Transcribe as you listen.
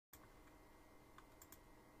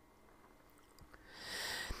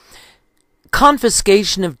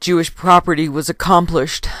confiscation of Jewish property was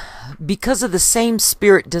accomplished because of the same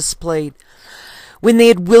spirit displayed when they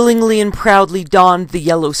had willingly and proudly donned the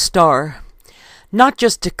yellow star, not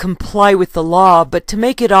just to comply with the law, but to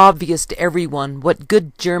make it obvious to everyone what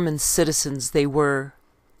good German citizens they were.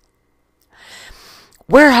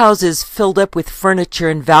 Warehouses filled up with furniture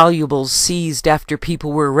and valuables seized after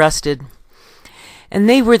people were arrested, and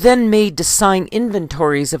they were then made to sign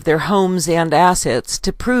inventories of their homes and assets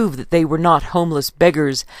to prove that they were not homeless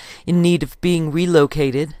beggars in need of being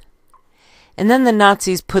relocated. And then the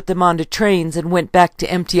Nazis put them onto trains and went back to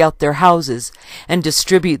empty out their houses and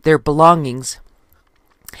distribute their belongings.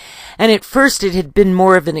 And at first it had been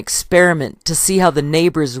more of an experiment to see how the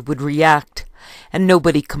neighbors would react, and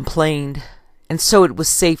nobody complained. And so it was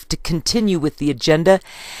safe to continue with the agenda,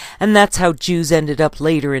 and that's how Jews ended up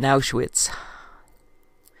later in Auschwitz.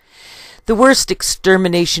 The worst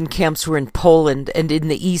extermination camps were in Poland and in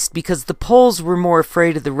the East because the Poles were more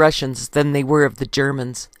afraid of the Russians than they were of the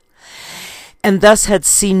Germans, and thus had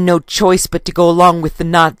seen no choice but to go along with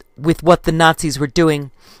what the Nazis were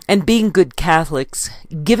doing, and being good Catholics,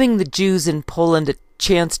 giving the Jews in Poland a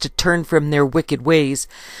chance to turn from their wicked ways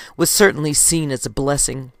was certainly seen as a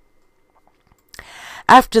blessing.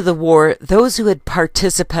 After the war, those who had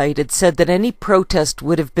participated said that any protest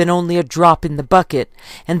would have been only a drop in the bucket,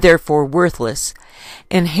 and therefore worthless.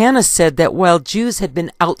 And Hannah said that while Jews had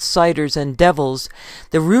been outsiders and devils,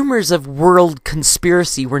 the rumors of world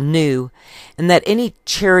conspiracy were new, and that any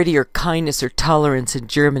charity or kindness or tolerance in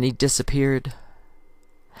Germany disappeared.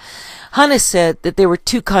 Hannah said that there were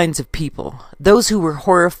two kinds of people, those who were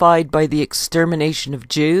horrified by the extermination of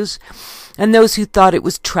Jews, and those who thought it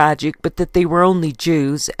was tragic, but that they were only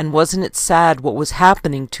Jews, and wasn't it sad what was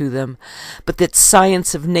happening to them, but that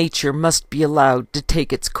science of nature must be allowed to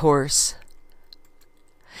take its course.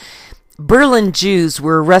 Berlin Jews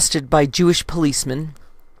were arrested by Jewish policemen,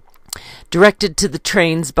 directed to the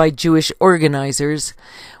trains by Jewish organizers,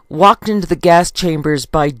 walked into the gas chambers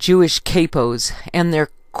by Jewish capos, and their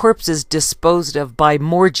corpses disposed of by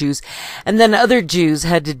more Jews, and then other Jews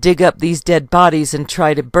had to dig up these dead bodies and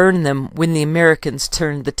try to burn them when the Americans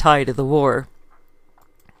turned the tide of the war.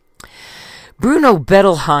 Bruno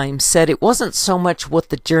Bettelheim said it wasn't so much what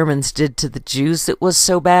the Germans did to the Jews that was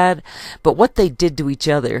so bad, but what they did to each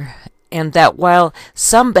other, and that while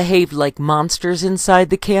some behaved like monsters inside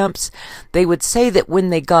the camps, they would say that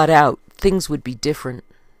when they got out, things would be different.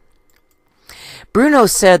 Bruno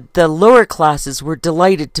said the lower classes were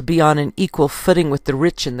delighted to be on an equal footing with the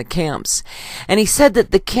rich in the camps, and he said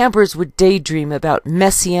that the campers would daydream about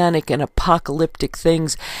messianic and apocalyptic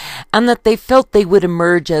things, and that they felt they would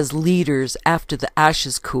emerge as leaders after the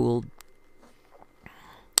ashes cooled.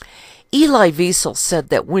 Eli Wiesel said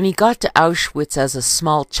that when he got to Auschwitz as a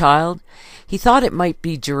small child, he thought it might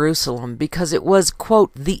be Jerusalem because it was,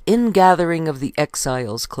 quote, the ingathering of the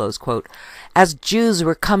exiles, close quote, as Jews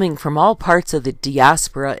were coming from all parts of the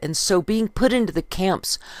diaspora, and so being put into the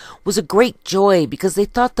camps was a great joy because they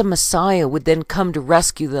thought the Messiah would then come to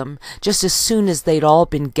rescue them just as soon as they'd all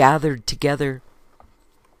been gathered together.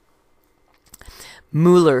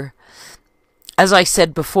 Mueller. As I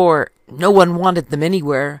said before, no one wanted them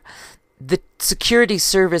anywhere. The security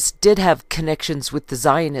service did have connections with the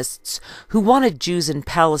Zionists who wanted Jews in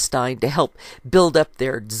Palestine to help build up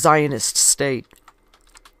their Zionist state.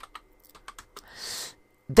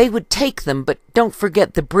 They would take them, but don't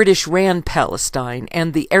forget the British ran Palestine,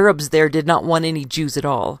 and the Arabs there did not want any Jews at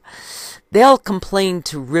all. They all complained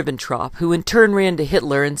to Ribbentrop, who in turn ran to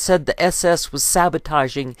Hitler and said the SS was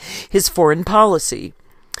sabotaging his foreign policy.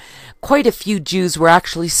 Quite a few Jews were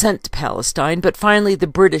actually sent to Palestine, but finally the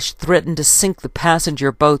British threatened to sink the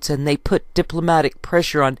passenger boats, and they put diplomatic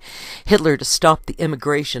pressure on Hitler to stop the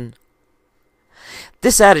immigration.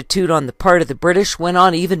 This attitude on the part of the British went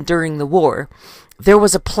on even during the war. There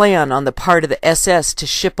was a plan on the part of the SS to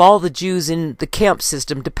ship all the Jews in the camp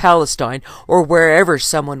system to Palestine, or wherever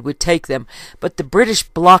someone would take them, but the British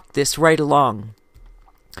blocked this right along.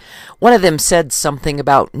 One of them said something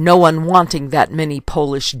about no one wanting that many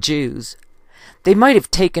Polish Jews. They might have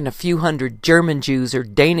taken a few hundred German Jews or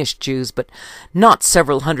Danish Jews, but not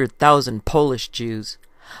several 100,000 Polish Jews.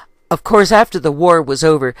 Of course, after the war was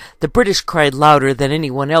over, the British cried louder than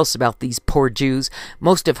anyone else about these poor Jews,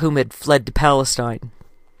 most of whom had fled to Palestine.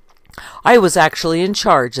 I was actually in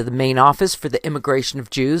charge of the main office for the immigration of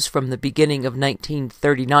Jews from the beginning of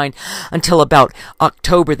 1939 until about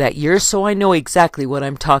October that year, so I know exactly what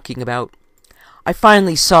I'm talking about. I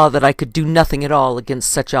finally saw that I could do nothing at all against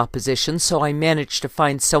such opposition, so I managed to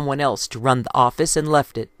find someone else to run the office and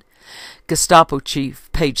left it. Gestapo Chief,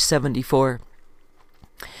 page 74.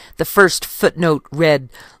 The first footnote read,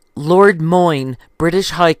 Lord Moyne, British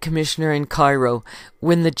High Commissioner in Cairo,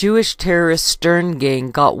 when the Jewish terrorist Stern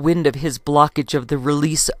gang got wind of his blockage of the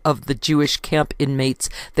release of the Jewish camp inmates,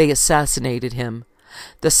 they assassinated him.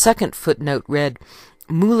 The second footnote read,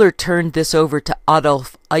 Müller turned this over to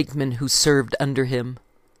Adolf Eichmann, who served under him.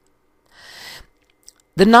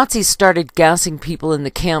 The Nazis started gassing people in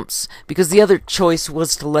the camps because the other choice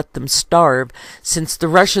was to let them starve, since the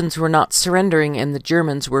Russians were not surrendering and the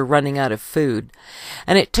Germans were running out of food,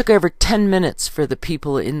 and it took over 10 minutes for the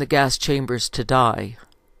people in the gas chambers to die.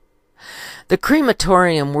 The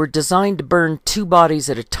crematorium were designed to burn 2 bodies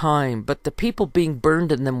at a time, but the people being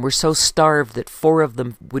burned in them were so starved that 4 of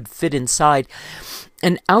them would fit inside,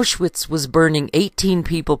 and Auschwitz was burning 18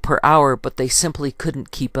 people per hour, but they simply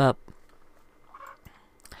couldn't keep up.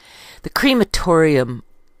 The crematoria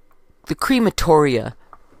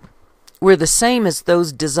were the same as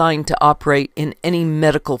those designed to operate in any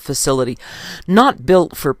medical facility, not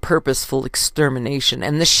built for purposeful extermination,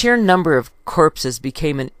 and the sheer number of corpses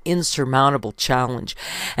became an insurmountable challenge.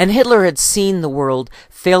 And Hitler had seen the world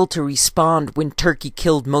fail to respond when Turkey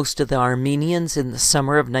killed most of the Armenians in the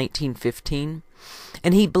summer of 1915.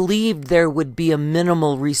 And he believed there would be a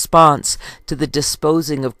minimal response to the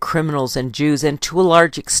disposing of criminals and Jews, and to a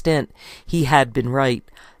large extent he had been right.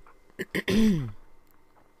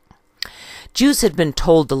 Jews had been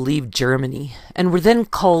told to leave Germany, and were then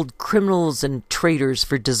called criminals and traitors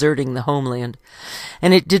for deserting the homeland,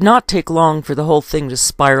 and it did not take long for the whole thing to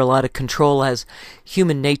spiral out of control, as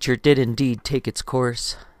human nature did indeed take its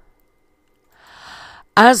course.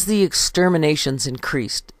 As the exterminations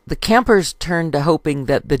increased, the campers turned to hoping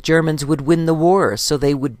that the Germans would win the war so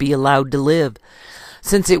they would be allowed to live,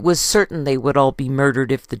 since it was certain they would all be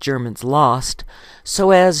murdered if the Germans lost,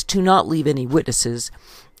 so as to not leave any witnesses,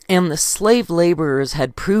 and the slave laborers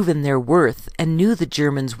had proven their worth and knew the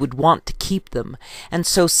Germans would want to keep them, and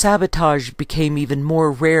so sabotage became even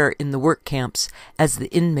more rare in the work camps, as the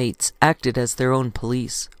inmates acted as their own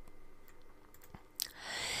police.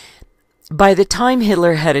 By the time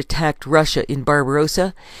Hitler had attacked Russia in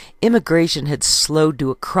Barbarossa, immigration had slowed to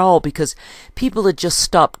a crawl because people had just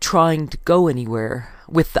stopped trying to go anywhere,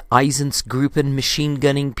 with the Einsatzgruppen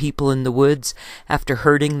machine-gunning people in the woods after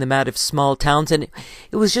herding them out of small towns, and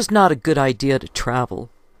it was just not a good idea to travel.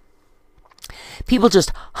 People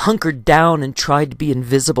just hunkered down and tried to be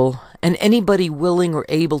invisible, and anybody willing or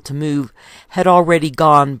able to move had already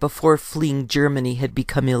gone before fleeing Germany had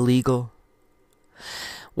become illegal.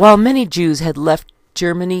 While many Jews had left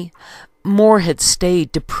Germany, more had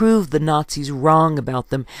stayed to prove the Nazis wrong about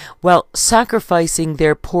them, while sacrificing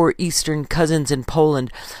their poor eastern cousins in Poland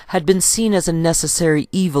had been seen as a necessary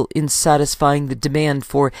evil in satisfying the demand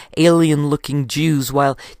for alien-looking Jews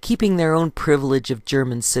while keeping their own privilege of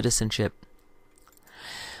German citizenship.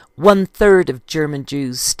 1/3 of German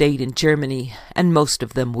Jews stayed in Germany, and most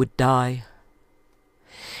of them would die.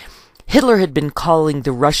 Hitler had been calling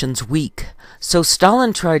the Russians weak, so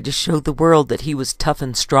Stalin tried to show the world that he was tough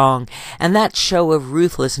and strong, and that show of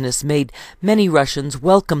ruthlessness made many Russians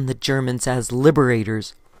welcome the Germans as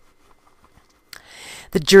liberators.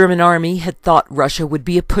 The German army had thought Russia would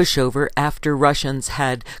be a pushover after Russians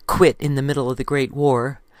had quit in the middle of the Great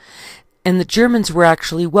War, and the Germans were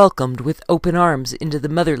actually welcomed with open arms into the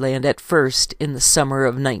motherland at first in the summer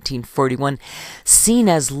of 1941, seen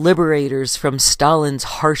as liberators from Stalin's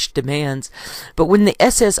harsh demands. But when the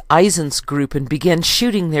SS Einsatzgruppen began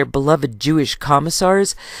shooting their beloved Jewish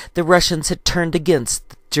commissars, the Russians had turned against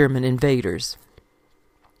the German invaders.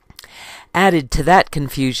 Added to that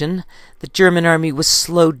confusion, the German army was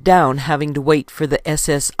slowed down, having to wait for the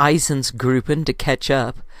SS Einsatzgruppen to catch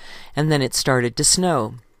up, and then it started to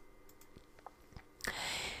snow.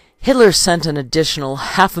 Hitler sent an additional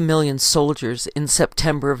 500,000 soldiers in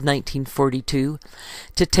September of 1942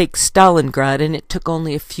 to take Stalingrad, and it took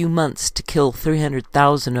only a few months to kill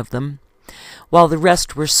 300,000 of them, while the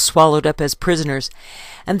rest were swallowed up as prisoners.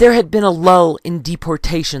 And there had been a lull in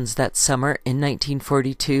deportations that summer in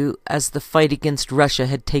 1942 as the fight against Russia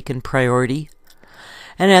had taken priority.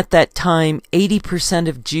 And at that time, 80%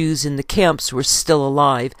 of Jews in the camps were still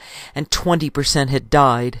alive, and 20% had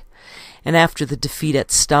died. And after the defeat at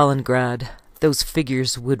Stalingrad, those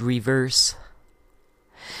figures would reverse.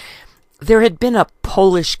 There had been a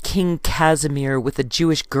Polish King Casimir with a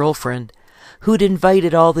Jewish girlfriend who'd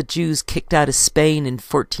invited all the Jews kicked out of Spain in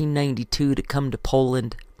 1492 to come to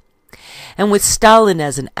Poland. And with Stalin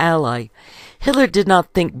as an ally, Hitler did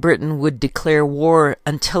not think Britain would declare war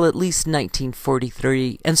until at least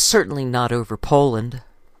 1943, and certainly not over Poland.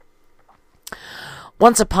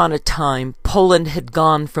 Once upon a time, Poland had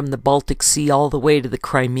gone from the Baltic Sea all the way to the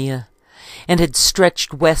Crimea, and had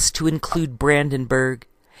stretched west to include Brandenburg,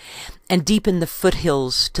 And deep in the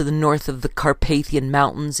foothills to the north of the Carpathian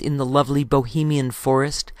Mountains in the lovely Bohemian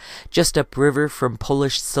forest, just upriver from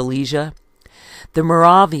Polish Silesia, the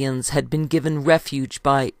Moravians had been given refuge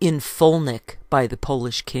in Fulnik by the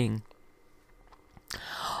Polish king.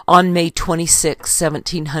 On May 26,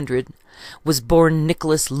 1700, was born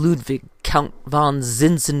Nicholas Ludwig, Count von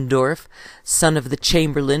Zinzendorf, son of the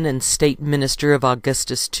Chamberlain and State Minister of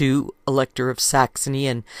Augustus II, Elector of Saxony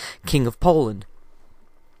and King of Poland.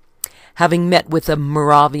 Having met with a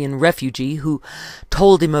Moravian refugee who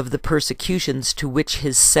told him of the persecutions to which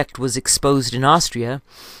his sect was exposed in Austria,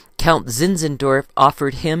 Count Zinzendorf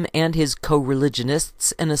offered him and his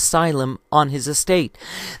co-religionists an asylum on his estate.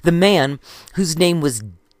 The man, whose name was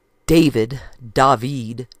David,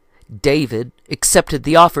 accepted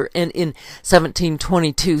the offer, and in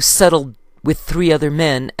 1722 settled with 3 other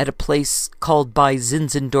men at a place called by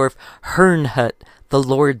Zinzendorf Herrnhut, the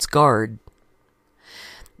Lord's Guard.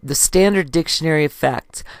 The Standard Dictionary of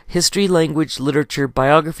Facts: history, language, literature,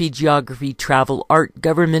 biography, geography, travel, art,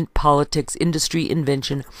 government, politics, industry,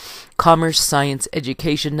 invention, commerce, science,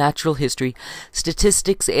 education, natural history,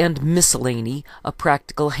 statistics, and miscellany, a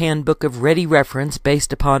practical handbook of ready reference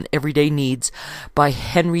based upon everyday needs, by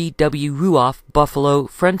Henry W. Ruoff, Buffalo,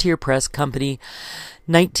 Frontier Press Company,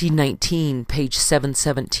 1919, page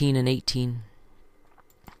 717 and 18.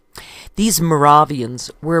 These Moravians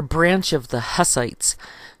were a branch of the Hussites,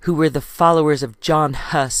 who were the followers of John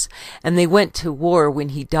Huss, and they went to war when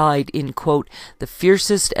he died in, quote, the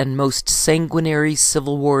fiercest and most sanguinary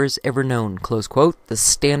civil wars ever known, close quote, the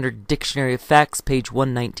Standard Dictionary of Facts, page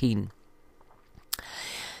 119.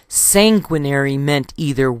 Sanguinary meant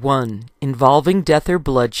either 1, involving death or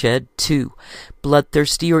bloodshed, 2,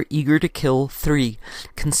 bloodthirsty or eager to kill, 3,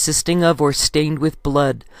 consisting of or stained with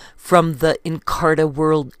blood. From the Encarta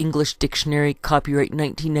World English Dictionary, copyright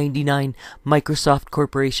 1999, Microsoft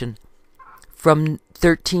Corporation. From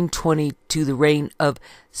 1320 to the reign of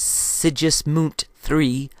Sigismund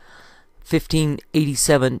III,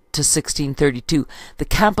 1587 to 1632, the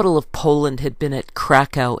capital of Poland had been at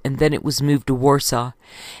Krakow, and then it was moved to Warsaw,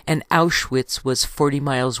 and Auschwitz was 40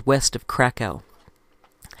 miles west of Krakow.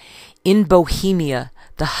 In Bohemia,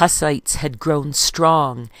 the Hussites had grown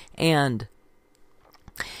strong, and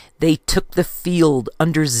they took the field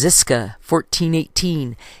under Ziska,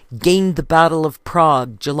 1418, gained the Battle of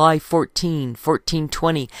Prague, July 14,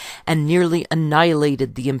 1420, and nearly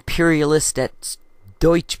annihilated the imperialists at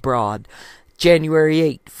Deutschbrod, January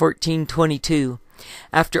 8, 1422.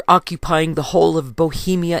 After occupying the whole of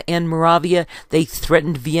Bohemia and Moravia, they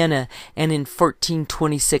threatened Vienna, and in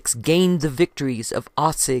 1426 gained the victories of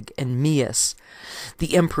Aussig and Mies.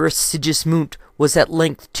 The Emperor Sigismund was at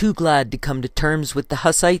length too glad to come to terms with the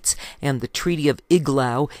Hussites, and the Treaty of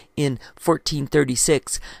Iglau in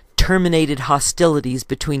 1436 terminated hostilities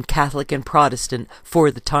between Catholic and Protestant for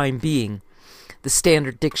the time being. The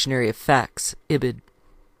Standard Dictionary of Facts, Ibid.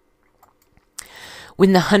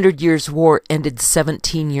 When the 100 Years' War ended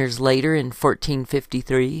 17 years later in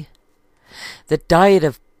 1453, the Diet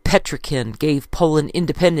of Petrichin gave Poland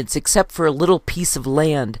independence except for a little piece of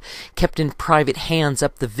land kept in private hands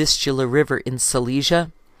up the Vistula River in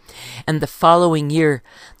Silesia, and the following year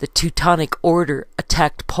the Teutonic Order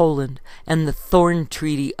attacked Poland, and the Thorn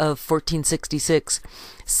Treaty of 1466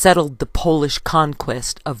 settled the Polish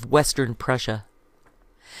conquest of Western Prussia.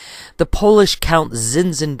 The Polish Count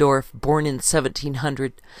Zinzendorf, born in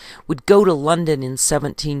 1700, would go to London in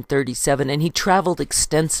 1737, and he traveled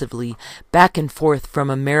extensively back and forth from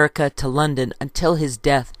America to London until his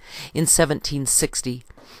death in 1760,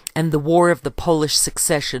 and the War of the Polish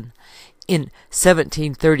Succession in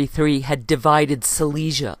 1733 had divided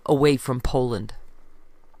Silesia away from Poland.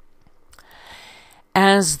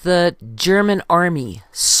 As the German army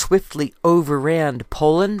swiftly overran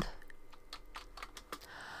Poland,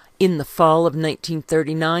 in the fall of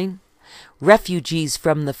 1939, refugees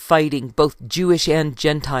from the fighting, both Jewish and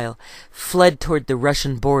Gentile, fled toward the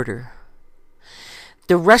Russian border.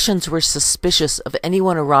 The Russians were suspicious of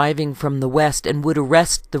anyone arriving from the west and would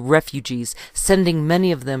arrest the refugees, sending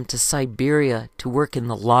many of them to Siberia to work in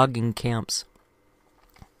the logging camps.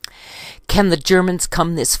 Can the Germans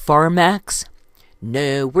come this far, Max?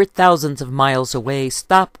 No, we're thousands of miles away.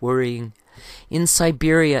 Stop worrying. In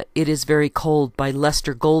Siberia, it is very cold, by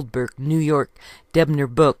Lester Goldberg, New York, Debner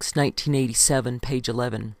Books, 1987, page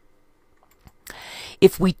 11.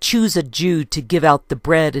 If we choose a Jew to give out the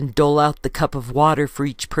bread and dole out the cup of water for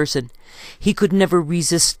each person, he could never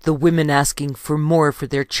resist the women asking for more for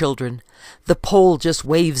their children. The Pole just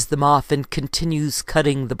waves them off and continues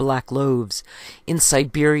cutting the black loaves. In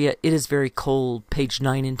Siberia, it is very cold, page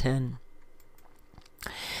 9 and 10.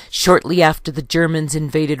 Shortly after the Germans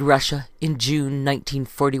invaded Russia in June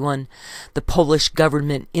 1941, the Polish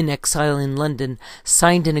government in exile in London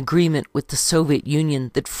signed an agreement with the Soviet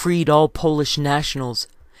Union that freed all Polish nationals.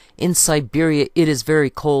 In Siberia it is very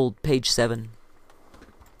cold, page 7.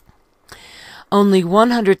 Only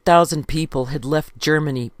 100,000 people had left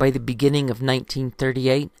Germany by the beginning of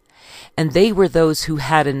 1938, and they were those who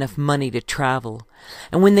had enough money to travel.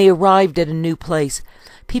 And when they arrived at a new place,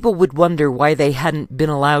 people would wonder why they hadn't been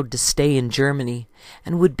allowed to stay in Germany,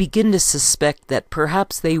 and would begin to suspect that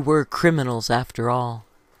perhaps they were criminals after all.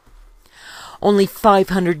 Only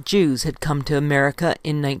 500 Jews had come to America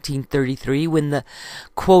in 1933 when the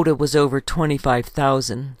quota was over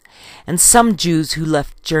 25,000, and some Jews who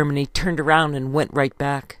left Germany turned around and went right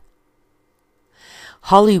back.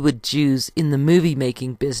 Hollywood Jews in the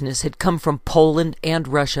movie-making business had come from Poland and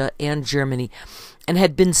Russia and Germany, and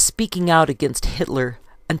had been speaking out against Hitler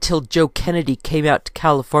until Joe Kennedy came out to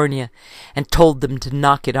California and told them to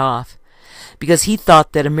knock it off, because he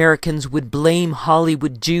thought that Americans would blame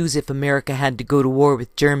Hollywood Jews if America had to go to war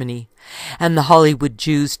with Germany, and the Hollywood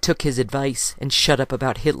Jews took his advice and shut up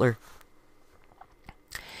about Hitler.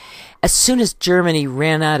 As soon as Germany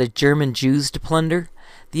ran out of German Jews to plunder,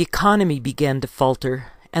 the economy began to falter,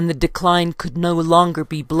 and the decline could no longer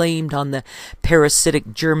be blamed on the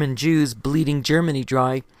parasitic German Jews bleeding Germany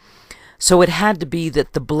dry. So it had to be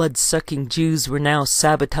that the blood-sucking Jews were now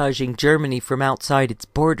sabotaging Germany from outside its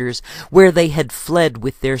borders, where they had fled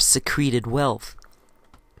with their secreted wealth.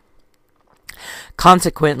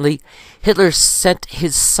 Consequently, Hitler set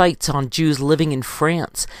his sights on Jews living in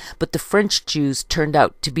France, but the French Jews turned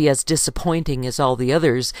out to be as disappointing as all the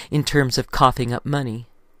others in terms of coughing up money.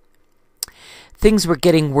 Things were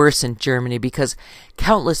getting worse in Germany because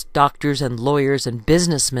countless doctors and lawyers and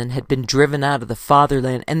businessmen had been driven out of the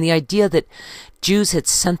fatherland, and the idea that Jews had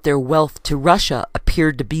sent their wealth to Russia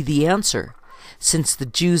appeared to be the answer, since the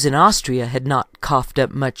Jews in Austria had not coughed up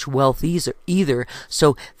much wealth either,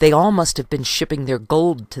 so they all must have been shipping their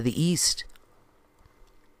gold to the east.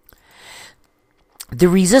 The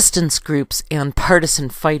resistance groups and partisan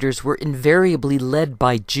fighters were invariably led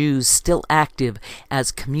by Jews still active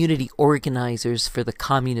as community organizers for the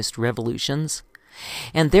communist revolutions,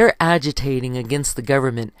 and their agitating against the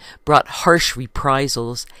government brought harsh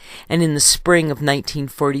reprisals, and in the spring of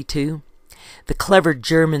 1942, the clever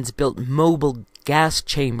Germans built mobile gas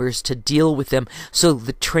chambers to deal with them so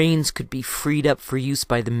the trains could be freed up for use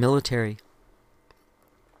by the military.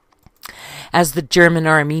 As the German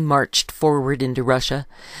army marched forward into Russia,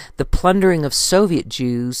 the plundering of Soviet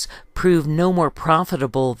Jews proved no more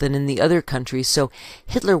profitable than in the other countries, so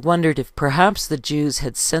Hitler wondered if perhaps the Jews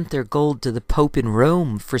had sent their gold to the Pope in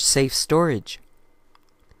Rome for safe storage.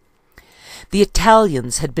 The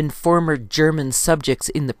Italians had been former German subjects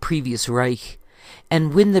in the previous Reich,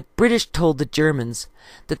 and when the British told the Germans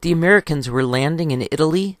that the Americans were landing in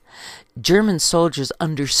Italy, German soldiers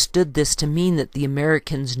understood this to mean that the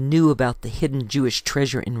Americans knew about the hidden Jewish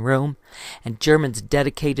treasure in Rome, and Germans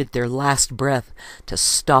dedicated their last breath to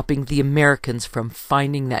stopping the Americans from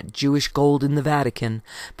finding that Jewish gold in the Vatican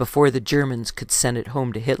before the Germans could send it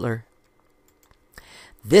home to Hitler.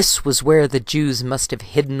 This was where the Jews must have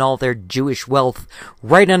hidden all their Jewish wealth,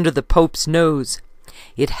 right under the Pope's nose.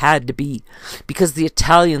 It had to be, because the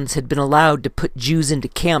Italians had been allowed to put Jews into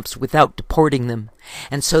camps without deporting them,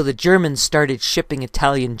 and so the Germans started shipping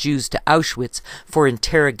Italian Jews to Auschwitz for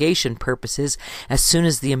interrogation purposes as soon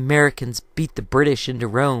as the Americans beat the British into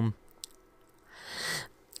Rome.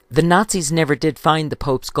 The Nazis never did find the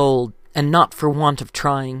Pope's gold, and not for want of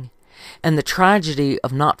trying, and the tragedy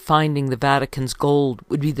of not finding the Vatican's gold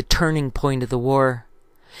would be the turning point of the war.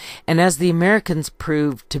 And as the Americans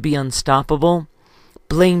proved to be unstoppable,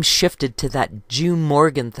 blame shifted to that Jew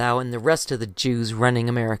Morgenthau and the rest of the Jews running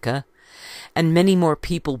America, and many more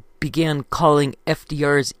people began calling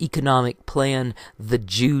FDR's economic plan the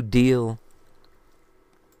Jew Deal.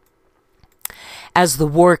 As the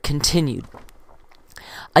war continued,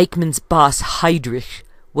 Eichmann's boss Heydrich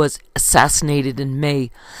was assassinated in May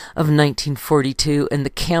of 1942, and the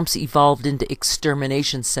camps evolved into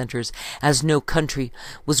extermination centers, as no country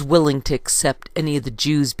was willing to accept any of the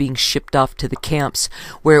Jews being shipped off to the camps,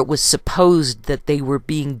 where it was supposed that they were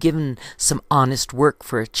being given some honest work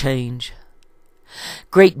for a change.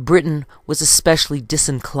 Great Britain was especially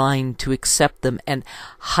disinclined to accept them, and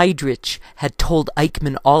Heydrich had told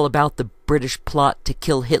Eichmann all about the British plot to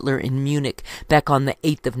kill Hitler in Munich back on the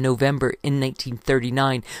 8th of November in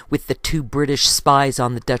 1939 with the 2 British spies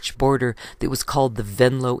on the Dutch border that was called the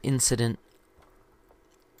Venlo Incident.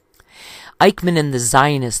 Eichmann and the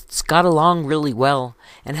Zionists got along really well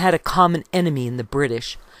and had a common enemy in the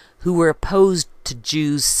British, who were opposed to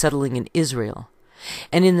Jews settling in Israel.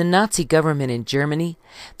 And in the Nazi government in Germany,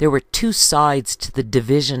 there were two sides to the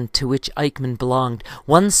division to which Eichmann belonged.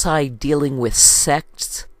 One side dealing with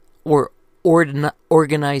sects or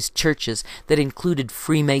organized churches that included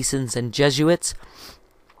Freemasons and Jesuits,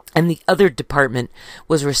 and the other department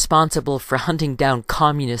was responsible for hunting down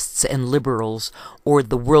communists and liberals, or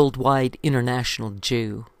the worldwide international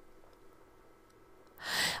Jew.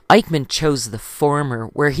 Eichmann chose the former,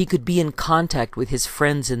 where he could be in contact with his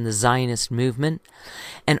friends in the Zionist movement,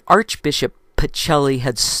 and Archbishop Pacelli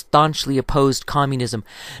had staunchly opposed communism,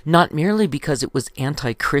 not merely because it was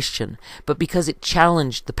anti-Christian, but because it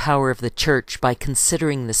challenged the power of the church by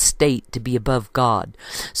considering the state to be above God.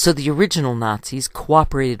 So the original Nazis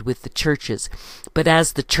cooperated with the churches, but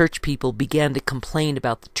as the church people began to complain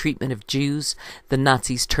about the treatment of Jews, the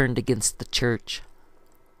Nazis turned against the church.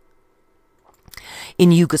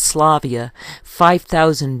 In Yugoslavia,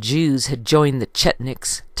 5,000 Jews had joined the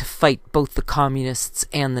Chetniks to fight both the communists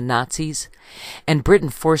and the Nazis, and Britain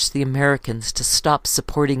forced the Americans to stop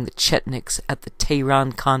supporting the Chetniks at the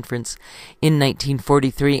Tehran Conference in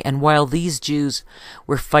 1943, and while these Jews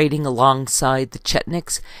were fighting alongside the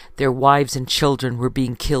Chetniks, their wives and children were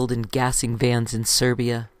being killed in gassing vans in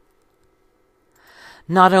Serbia.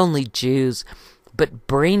 Not only Jews, but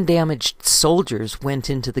brain-damaged soldiers went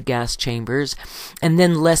into the gas chambers, and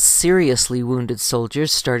then less seriously wounded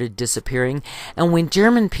soldiers started disappearing, and when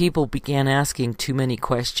German people began asking too many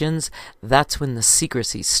questions, that's when the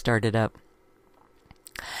secrecy started up.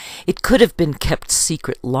 It could have been kept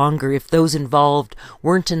secret longer if those involved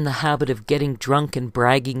weren't in the habit of getting drunk and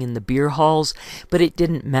bragging in the beer halls, but it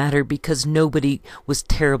didn't matter because nobody was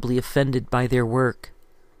terribly offended by their work.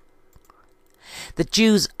 The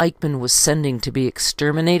Jews Eichmann was sending to be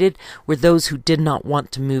exterminated were those who did not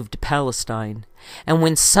want to move to Palestine, and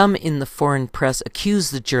when some in the foreign press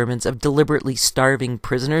accused the Germans of deliberately starving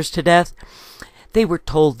prisoners to death, they were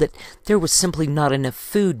told that there was simply not enough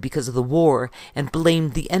food because of the war and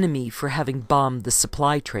blamed the enemy for having bombed the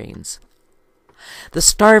supply trains. The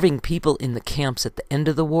starving people in the camps at the end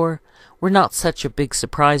of the war were not such a big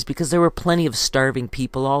surprise because there were plenty of starving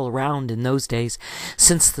people all around in those days,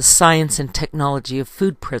 since the science and technology of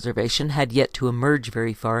food preservation had yet to emerge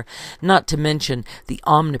very far, not to mention the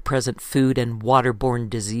omnipresent food and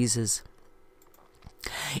waterborne diseases.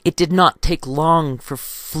 It did not take long for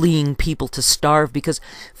fleeing people to starve because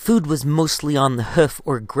food was mostly on the hoof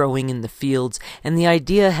or growing in the fields, and the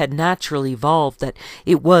idea had naturally evolved that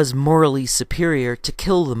it was morally superior to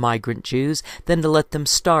kill the migrant Jews than to let them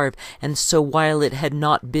starve, and so while it had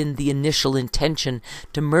not been the initial intention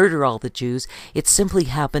to murder all the Jews, it simply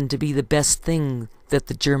happened to be the best thing that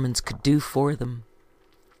the Germans could do for them.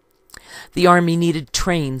 The army needed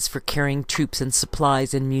trains for carrying troops and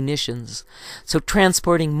supplies and munitions, so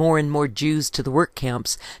transporting more and more Jews to the work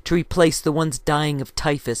camps to replace the ones dying of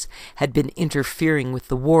typhus had been interfering with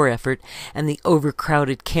the war effort, and the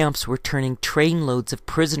overcrowded camps were turning trainloads of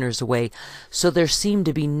prisoners away, so there seemed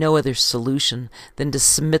to be no other solution than to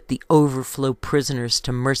submit the overflow prisoners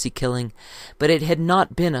to mercy killing, but it had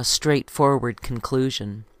not been a straightforward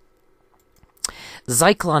conclusion.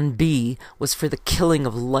 Zyklon B was for the killing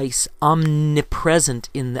of lice omnipresent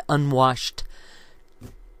in the unwashed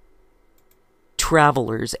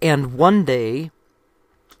travelers, and one day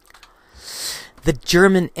the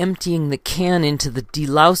German emptying the can into the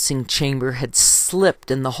delousing chamber had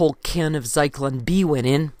slipped and the whole can of Zyklon B went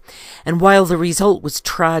in, and while the result was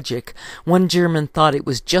tragic, one German thought it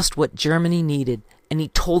was just what Germany needed, and he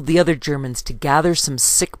told the other Germans to gather some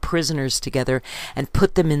sick prisoners together and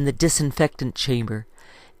put them in the disinfection chamber,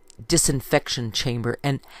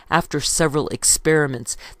 and after several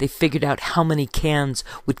experiments, they figured out how many cans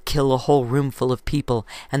would kill a whole room full of people,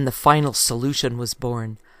 and the final solution was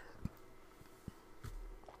born.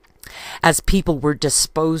 As people were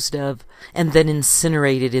disposed of and then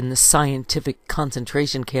incinerated in the scientific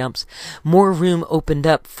concentration camps, more room opened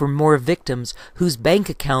up for more victims whose bank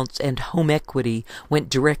accounts and home equity went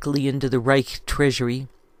directly into the Reich treasury.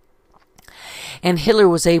 And Hitler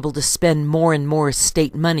was able to spend more and more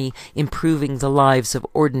state money improving the lives of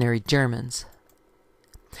ordinary Germans.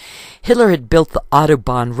 Hitler had built the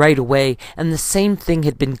Autobahn right away, and the same thing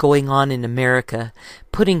had been going on in America,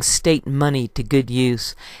 putting state money to good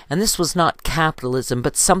use. And this was not capitalism,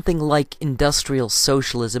 but something like industrial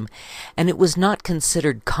socialism, and it was not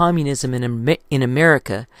considered communism in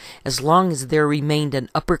America, as long as there remained an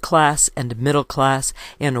upper class and a middle class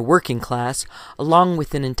and a working class, along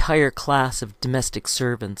with an entire class of domestic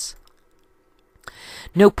servants.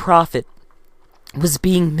 No profit was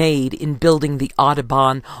being made in building the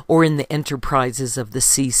Audubon or in the enterprises of the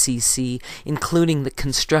CCC, including the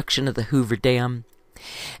construction of the Hoover Dam.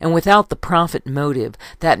 And without the profit motive,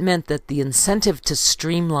 that meant that the incentive to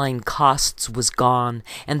streamline costs was gone,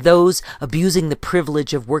 and those abusing the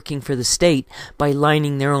privilege of working for the state by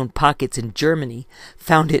lining their own pockets in Germany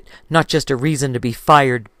found it not just a reason to be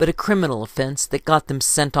fired, but a criminal offense that got them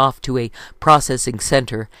sent off to a processing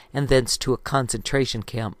center and thence to a concentration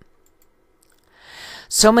camp.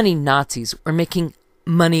 So many Nazis were making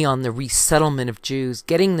money on the resettlement of Jews,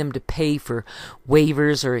 getting them to pay for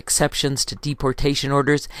waivers or exceptions to deportation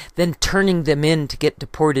orders, then turning them in to get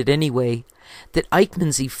deported anyway, that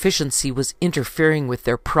Eichmann's efficiency was interfering with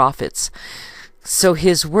their profits, so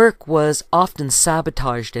his work was often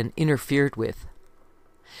sabotaged and interfered with.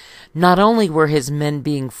 Not only were his men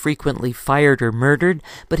being frequently fired or murdered,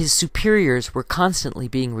 but his superiors were constantly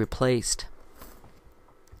being replaced.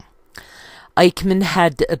 Eichmann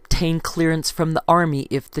had to obtain clearance from the army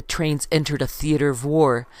if the trains entered a theater of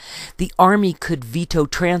war. The army could veto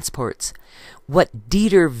transports. What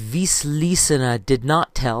Dieter Wieslisena did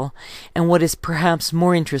not tell, and what is perhaps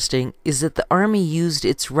more interesting, is that the army used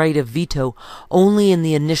its right of veto only in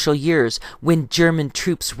the initial years when German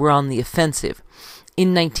troops were on the offensive. In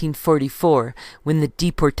 1944, when the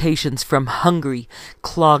deportations from Hungary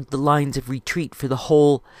clogged the lines of retreat for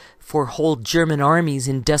whole German armies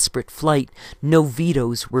in desperate flight, no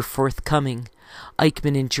vetoes were forthcoming.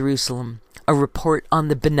 Eichmann in Jerusalem, a report on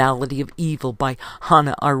the banality of evil by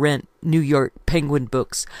Hannah Arendt, New York, Penguin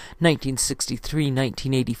Books,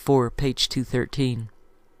 1963-1984, page 213.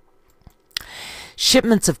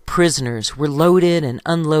 Shipments of prisoners were loaded and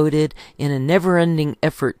unloaded in a never-ending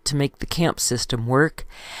effort to make the camp system work,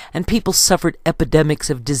 and people suffered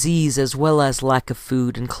epidemics of disease as well as lack of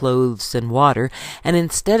food and clothes and water, and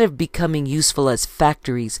instead of becoming useful as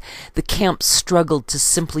factories, the camps struggled to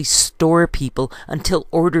simply store people until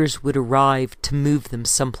orders would arrive to move them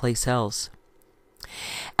someplace else.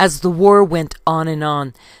 As the war went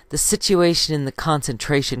on, the situation in the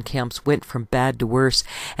concentration camps went from bad to worse,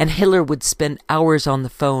 and Hitler would spend hours on the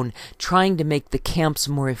phone trying to make the camps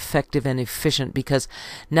more effective and efficient because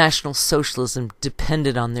National Socialism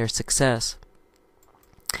depended on their success.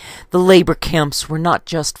 The labor camps were not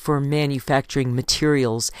just for manufacturing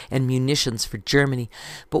materials and munitions for Germany,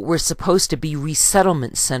 but were supposed to be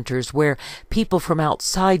resettlement centers where people from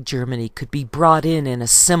outside Germany could be brought in and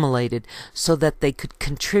assimilated so that they could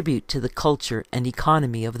contribute to the culture and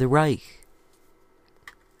economy of the Reich.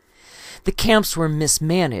 The camps were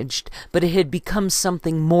mismanaged, but it had become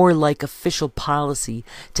something more like official policy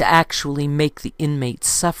to actually make the inmates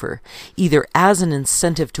suffer, either as an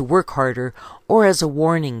incentive to work harder or as a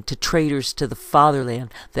warning to traitors to the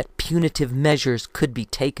fatherland that punitive measures could be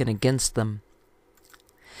taken against them.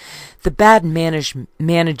 The bad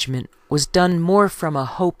management was done more from a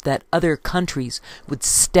hope that other countries would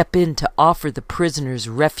step in to offer the prisoners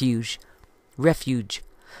refuge,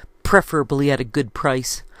 preferably at a good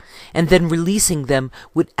price, and then releasing them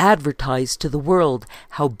would advertise to the world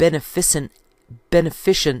how beneficent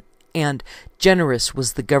and generous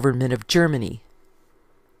was the government of Germany.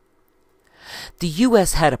 The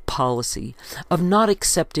U.S. had a policy of not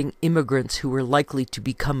accepting immigrants who were likely to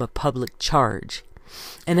become a public charge,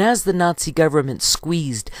 and as the Nazi government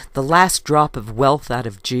squeezed the last drop of wealth out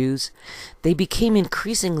of Jews, they became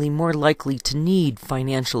increasingly more likely to need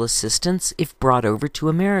financial assistance if brought over to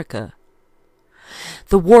America.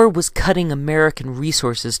 The war was cutting American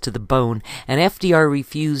resources to the bone, and FDR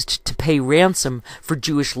refused to pay ransom for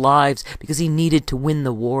Jewish lives because he needed to win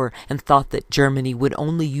the war and thought that Germany would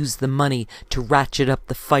only use the money to ratchet up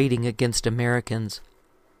the fighting against Americans.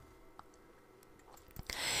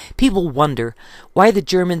 People wonder why the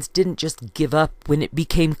Germans didn't just give up when it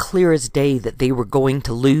became clear as day that they were going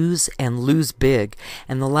to lose, and lose big,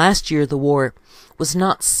 and the last year of the war was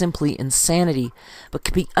not simply insanity, but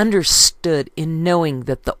could be understood in knowing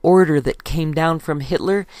that the order that came down from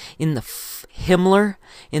Himmler in the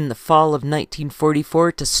fall of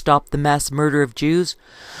 1944 to stop the mass murder of Jews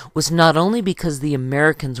was not only because the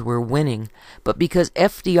Americans were winning, but because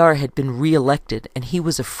FDR had been re-elected and he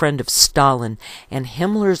was a friend of Stalin, and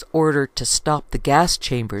Himmler's order to stop the gas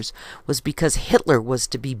chambers was because Hitler was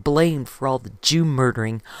to be blamed for all the Jew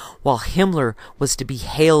murdering, while Himmler was to be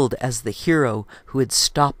hailed as the hero who had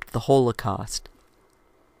stopped the Holocaust.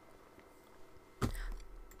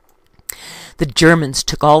 The Germans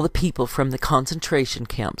took all the people from the concentration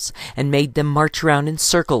camps and made them march around in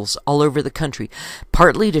circles all over the country,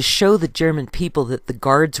 partly to show the German people that the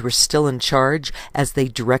guards were still in charge as they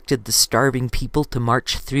directed the starving people to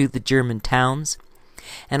march through the German towns,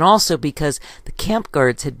 and also because the camp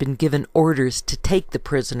guards had been given orders to take the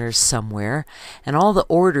prisoners somewhere, and all the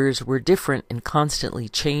orders were different and constantly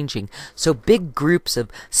changing, so big groups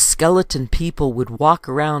of skeleton people would walk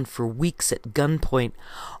around for weeks at gunpoint,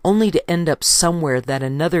 only to end up somewhere that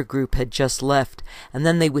another group had just left, and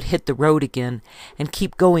then they would hit the road again, and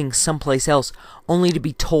keep going someplace else, only to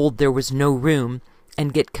be told there was no room,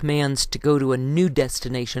 and get commands to go to a new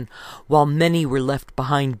destination, while many were left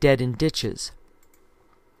behind dead in ditches.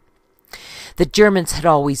 The Germans had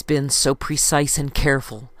always been so precise and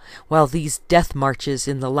careful, while these death marches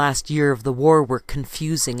in the last year of the war were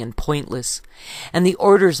confusing and pointless, and the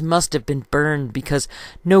orders must have been burned because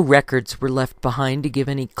no records were left behind to give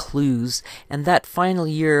any clues, and that final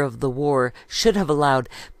year of the war should have allowed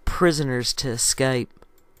prisoners to escape.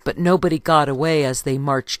 But nobody got away as they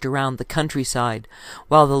marched around the countryside,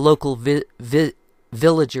 while the local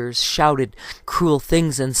villagers shouted cruel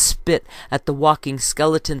things and spit at the walking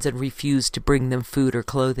skeletons and refused to bring them food or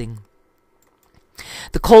clothing.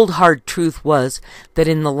 The cold hard truth was that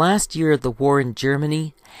in the last year of the war in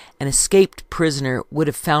Germany, an escaped prisoner would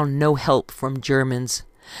have found no help from Germans,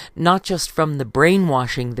 not just from the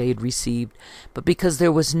brainwashing they had received, but because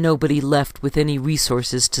there was nobody left with any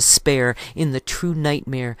resources to spare in the true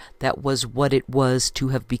nightmare that was what it was to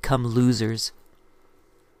have become losers.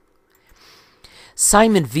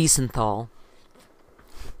 Simon Wiesenthal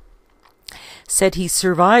said he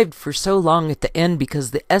survived for so long at the end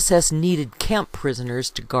because the SS needed camp prisoners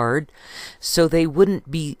to guard so they wouldn't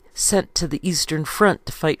be sent to the Eastern Front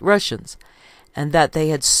to fight Russians, and that they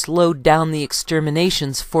had slowed down the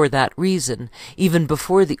exterminations for that reason, even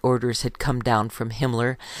before the orders had come down from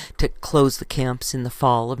Himmler to close the camps in the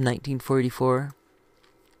fall of 1944.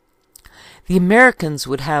 The Americans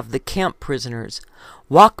would have the camp prisoners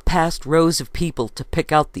walk past rows of people to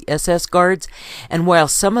pick out the SS guards, and while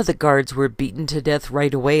some of the guards were beaten to death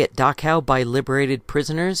right away at Dachau by liberated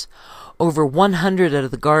prisoners, over 100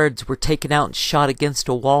 of the guards were taken out and shot against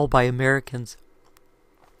a wall by Americans.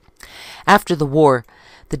 After the war,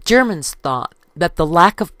 the Germans thought that the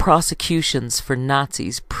lack of prosecutions for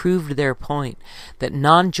Nazis proved their point, that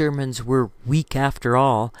non-Germans were weak after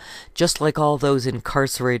all, just like all those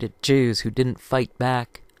incarcerated Jews who didn't fight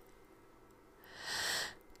back.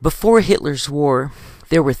 Before Hitler's war,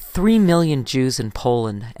 there were 3 million Jews in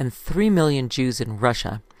Poland and 3 million Jews in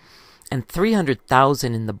Russia, and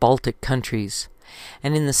 300,000 in the Baltic countries.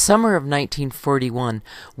 And in the summer of 1941,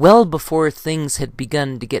 well before things had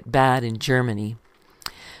begun to get bad in Germany,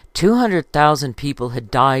 200,000 people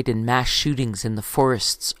had died in mass shootings in the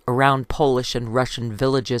forests around Polish and Russian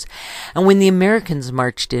villages, and when the Americans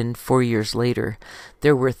marched in 4 years later,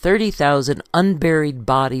 there were 30,000 unburied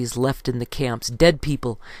bodies left in the camps, dead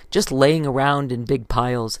people just laying around in big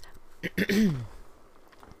piles.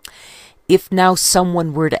 If now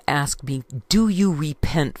someone were to ask me, do you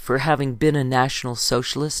repent for having been a National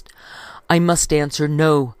Socialist? I must answer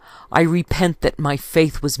no. I repent that my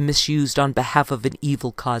faith was misused on behalf of an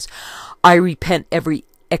evil cause. I repent every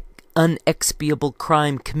unexpiable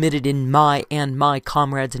crime committed in my and my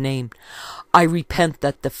comrades' name. I repent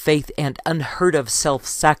that the faith and unheard of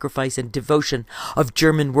self-sacrifice and devotion of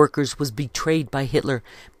German workers was betrayed by Hitler,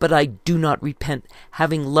 but I do not repent,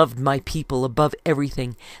 having loved my people above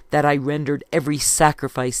everything, that I rendered every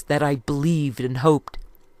sacrifice that I believed and hoped.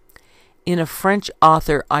 In a French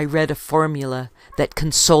author I read a formula that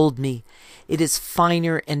consoled me. It is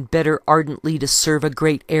finer and better ardently to serve a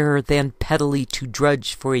great error than pettily to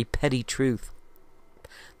drudge for a petty truth.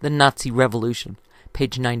 The Nazi Revolution,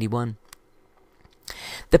 page 91.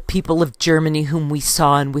 The people of Germany whom we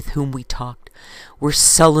saw and with whom we talked were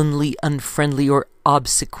sullenly unfriendly or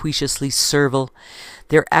obsequiously servile.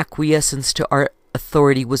 Their acquiescence to our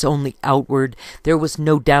authority was only outward. There was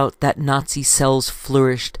no doubt that Nazi cells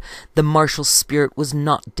flourished. The martial spirit was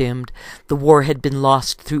not dimmed. The war had been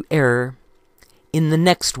lost through error. In the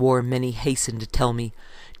next war, many hastened to tell me,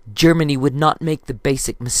 Germany would not make the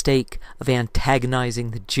basic mistake of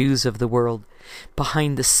antagonizing the Jews of the world.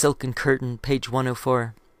 Behind the Silken Curtain, page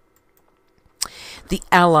 104. The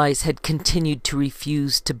Allies had continued to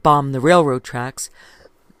refuse to bomb the railroad tracks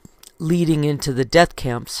leading into the death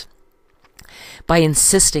camps by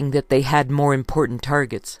insisting that they had more important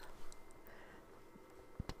targets.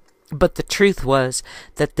 But the truth was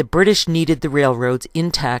that the British needed the railroads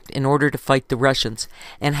intact in order to fight the Russians,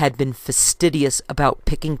 and had been fastidious about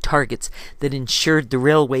picking targets that ensured the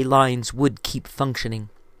railway lines would keep functioning.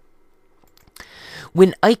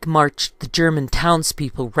 When Ike marched the German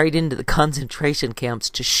townspeople right into the concentration camps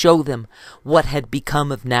to show them what had become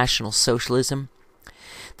of National Socialism,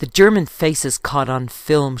 The German faces caught on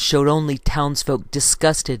film showed only townsfolk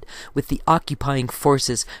disgusted with the occupying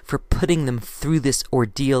forces for putting them through this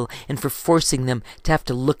ordeal and for forcing them to have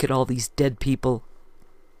to look at all these dead people.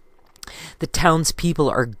 The townspeople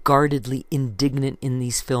are guardedly indignant in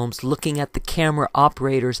these films, looking at the camera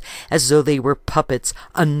operators as though they were puppets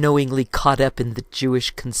unknowingly caught up in the Jewish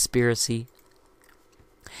conspiracy.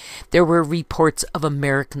 There were reports of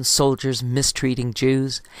American soldiers mistreating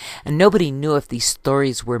Jews, and nobody knew if these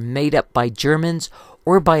stories were made up by Germans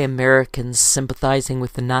or by Americans sympathizing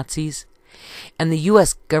with the Nazis. And the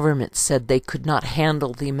U.S. government said they could not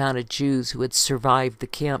handle the amount of Jews who had survived the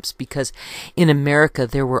camps because in America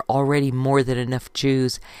there were already more than enough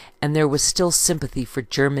Jews, and there was still sympathy for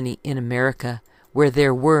Germany in America, where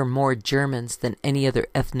there were more Germans than any other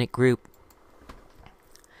ethnic group.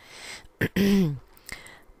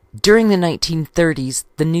 During the 1930s,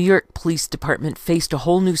 the New York Police Department faced a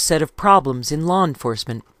whole new set of problems in law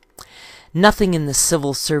enforcement. Nothing in the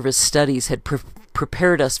civil service studies had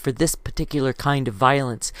prepared us for this particular kind of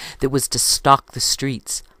violence that was to stalk the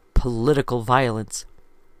streets. Political violence.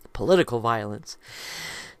 Political violence.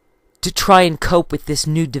 To try and cope with this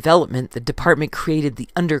new development, the department created the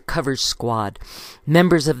Undercover Squad.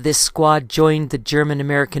 Members of this squad joined the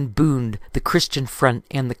German-American Bund, the Christian Front,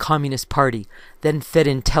 and the Communist Party, then fed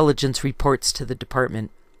intelligence reports to the department.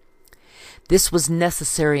 This was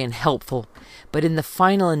necessary and helpful, but in the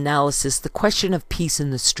final analysis, the question of peace in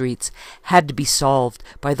the streets had to be solved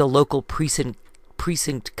by the local precinct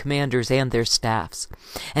commanders and their staffs,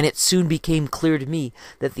 and it soon became clear to me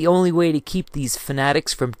that the only way to keep these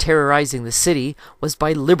fanatics from terrorizing the city was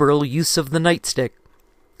by liberal use of the nightstick.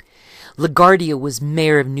 LaGuardia was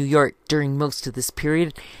mayor of New York during most of this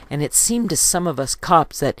period, and it seemed to some of us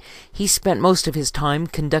cops that he spent most of his time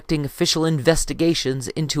conducting official investigations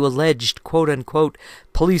into alleged quote-unquote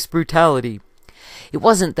police brutality. It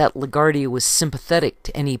wasn't that LaGuardia was sympathetic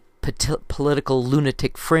to any political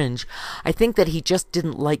lunatic fringe. I think that he just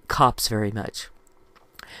didn't like cops very much.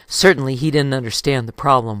 Certainly he didn't understand the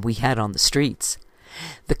problem we had on the streets.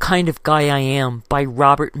 The Kind of Guy I Am by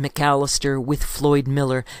Robert McAllister with Floyd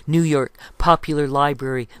Miller, New York, Popular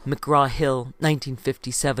Library, McGraw-Hill,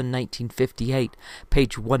 1957-1958,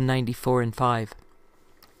 page 194 and 5.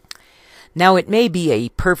 Now, it may be a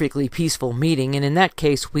perfectly peaceful meeting, and in that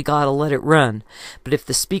case we gotta let it run, but if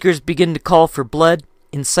the speakers begin to call for blood,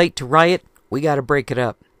 incite to riot, we gotta break it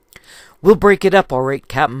up. We'll break it up all right,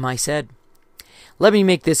 Captain, I said. Let me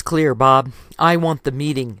make this clear, Bob. I want the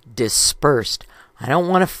meeting dispersed. I don't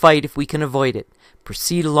want to fight if we can avoid it.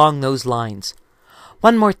 Proceed along those lines.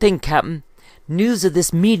 One more thing, Captain. News of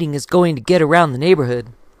this meeting is going to get around the neighborhood.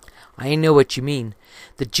 I know what you mean.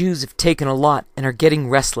 The Jews have taken a lot and are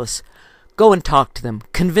getting restless. Go and talk to them.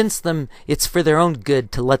 Convince them it's for their own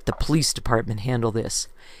good to let the police department handle this.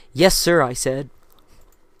 Yes, sir, I said.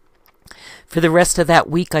 For the rest of that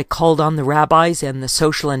week I called on the rabbis and the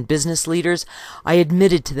social and business leaders. I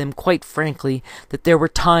admitted to them quite frankly that there were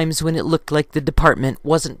times when it looked like the department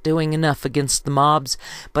wasn't doing enough against the mobs,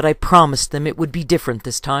 but I promised them it would be different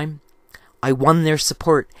this time. I won their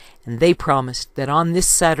support, and they promised that on this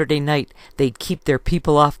Saturday night they'd keep their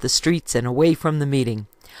people off the streets and away from the meeting.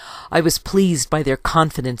 I was pleased by their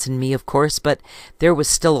confidence in me, of course, but there was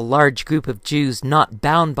still a large group of Jews not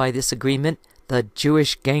bound by this agreement, the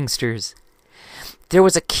Jewish gangsters. There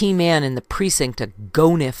was a key man in the precinct, a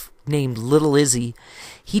gonif named Little Izzy.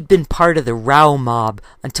 He'd been part of the Row mob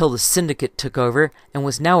until the syndicate took over and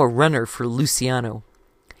was now a runner for Luciano.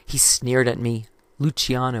 He sneered at me.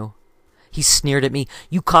 Luciano. He sneered at me.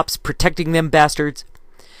 You cops protecting them bastards?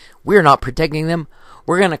 We're not protecting them.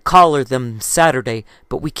 We're going to collar them Saturday,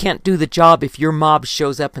 but we can't do the job if your mob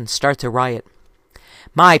shows up and starts a riot.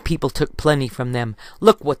 My people took plenty from them.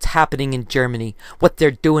 Look what's happening in Germany. What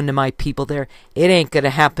they're doing to my people there. It ain't gonna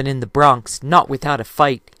happen in the Bronx. Not without a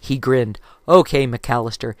fight. He grinned. Okay,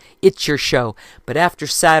 McAllister. It's your show. But after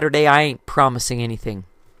Saturday, I ain't promising anything.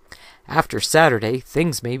 After Saturday,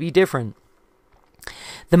 things may be different.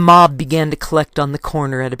 The mob began to collect on the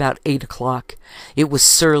corner at about 8 o'clock. It was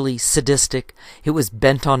surly, sadistic. It was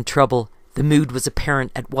bent on trouble. The mood was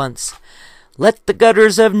apparent at once. "Let the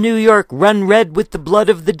gutters of New York run red with the blood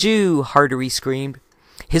of the Jew," Hartery screamed.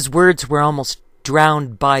 His words were almost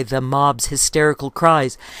drowned by the mob's hysterical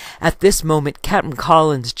cries. At this moment, Captain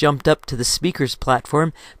Collins jumped up to the speaker's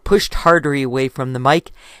platform, pushed Hartery away from the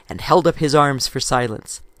mic, and held up his arms for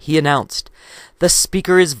silence. He announced, "The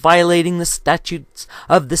speaker is violating the statutes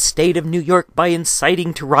of the state of New York by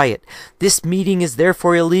inciting to riot. This meeting is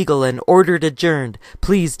therefore illegal and ordered adjourned.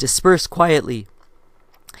 Please disperse quietly."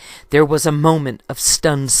 There was a moment of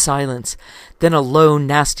stunned silence. Then a low,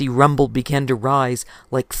 nasty rumble began to rise,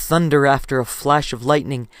 like thunder after a flash of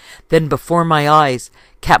lightning. Then before my eyes,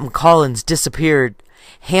 Captain Collins disappeared.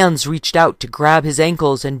 Hands reached out to grab his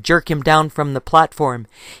ankles and jerk him down from the platform.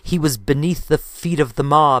 He was beneath the feet of the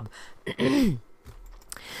mob.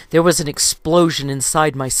 There was an explosion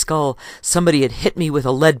inside my skull. Somebody had hit me with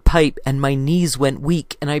a lead pipe, and my knees went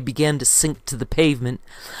weak, and I began to sink to the pavement.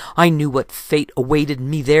 I knew what fate awaited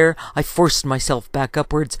me there. I forced myself back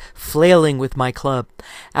upwards, flailing with my club.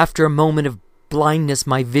 After a moment of blindness,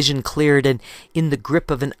 my vision cleared, and in the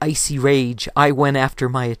grip of an icy rage, I went after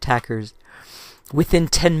my attackers. Within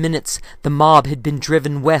 10 minutes, the mob had been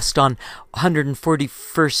driven west on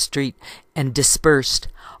 141st Street and dispersed.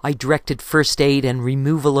 I directed first aid and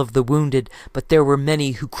removal of the wounded, but there were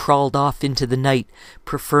many who crawled off into the night,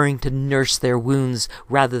 preferring to nurse their wounds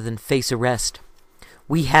rather than face arrest.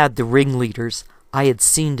 We had the ringleaders. I had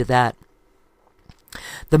seen to that.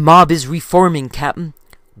 "The mob is reforming, Captain."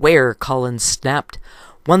 "Where?" Collins snapped.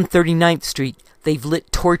 139th Street. They've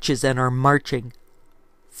lit torches and are marching.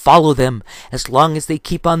 "Follow them, as long as they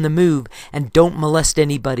keep on the move, and don't molest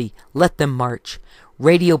anybody. Let them march.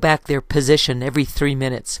 Radio back their position every 3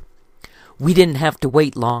 minutes." We didn't have to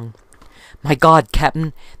wait long. "My God,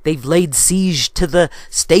 Captain, they've laid siege to the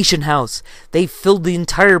station house. They've filled the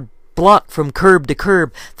entire block from curb to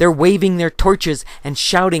curb. They're waving their torches and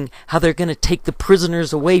shouting how they're going to take the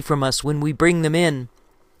prisoners away from us when we bring them in."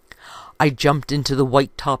 I jumped into the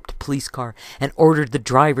white-topped police car and ordered the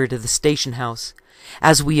driver to the station house.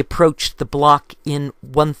 As we approached the block in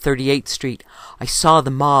 138th Street, I saw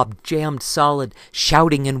the mob jammed solid,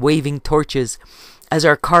 shouting and waving torches. As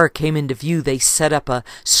our car came into view, they set up a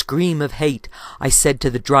scream of hate. I said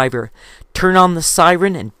to the driver, "Turn on the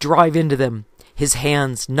siren and drive into them." His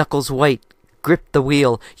hands, knuckles white, gripped the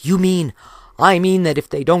wheel. "You mean—" "I mean that if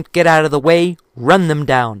they don't get out of the way, run them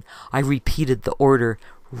down." I repeated the order,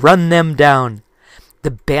 "Run them down." The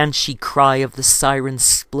banshee cry of the siren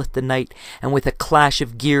split the night, and with a clash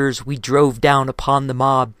of gears we drove down upon the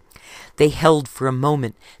mob. They held for a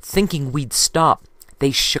moment, thinking we'd stop. They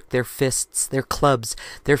shook their fists, their clubs,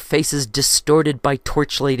 their faces distorted by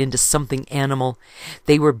torchlight into something animal.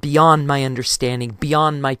 They were beyond my understanding,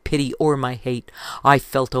 beyond my pity or my hate. I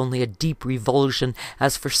felt only a deep revulsion,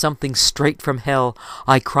 as for something straight from hell.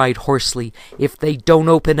 I cried hoarsely, "If they don't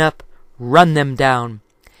open up, run them down."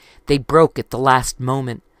 They broke at the last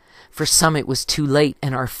moment. For some it was too late,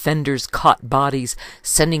 and our fenders caught bodies,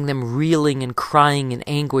 sending them reeling and crying in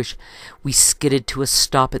anguish. We skidded to a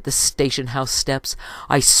stop at the station house steps.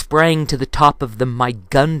 I sprang to the top of them, my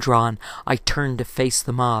gun drawn. I turned to face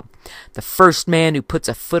the mob. "The first man who puts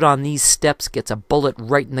a foot on these steps gets a bullet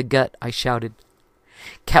right in the gut," I shouted.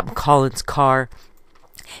 Captain Collins' car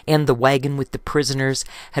and the wagon with the prisoners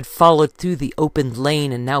had followed through the opened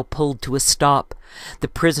lane and now pulled to a stop. The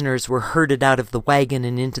prisoners were herded out of the wagon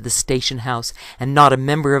and into the station house, and not a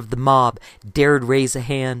member of the mob dared raise a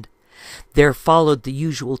hand. There followed the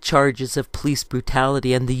usual charges of police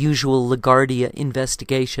brutality and the usual LaGuardia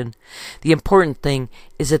investigation. The important thing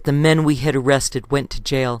is that the men we had arrested went to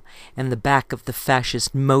jail, and the back of the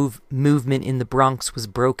fascist movement in the Bronx was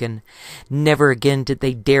broken. Never again did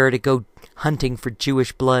they dare to go hunting for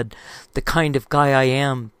Jewish blood. The kind of guy I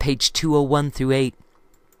am, page 201 through 8.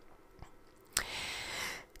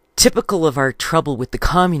 Typical of our trouble with the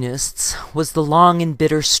communists was the long and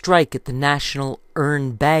bitter strike at the National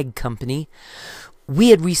Urn Bag Company. We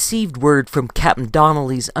had received word from Captain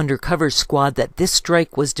Donnelly's undercover squad that this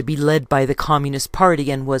strike was to be led by the Communist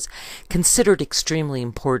Party and was considered extremely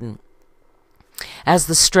important. As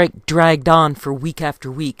the strike dragged on for week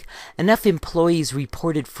after week, enough employees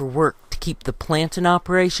reported for work to keep the plant in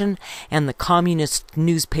operation, and the communist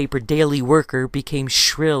newspaper Daily Worker became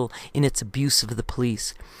shrill in its abuse of the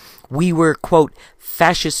police. We were, quote,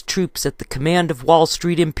 "fascist troops at the command of Wall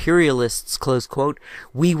Street imperialists," close quote.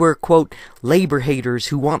 We were, quote, "labor haters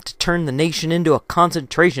who want to turn the nation into a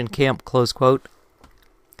concentration camp," close quote.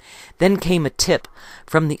 Then came a tip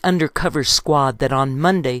from the undercover squad that on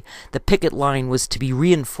Monday the picket line was to be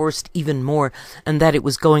reinforced even more, and that it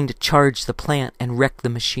was going to charge the plant and wreck the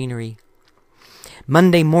machinery.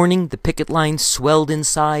 Monday morning the picket line swelled in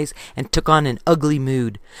size and took on an ugly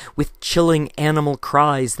mood. With chilling animal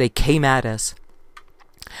cries they came at us.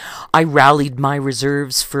 I rallied my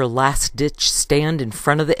reserves for a last-ditch stand in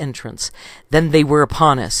front of the entrance. Then they were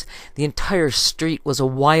upon us. The entire street was a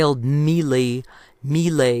wild melee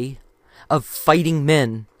of fighting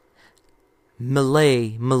men.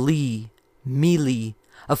 Melee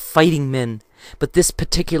of fighting men. But this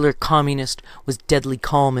particular communist was deadly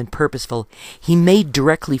calm and purposeful. He made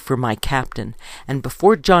directly for my captain, and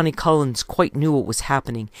before Johnny Collins quite knew what was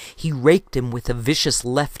happening, he raked him with a vicious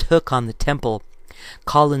left hook on the temple.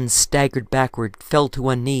 Collins staggered backward, fell to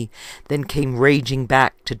one knee, then came raging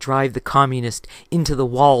back to drive the communist into the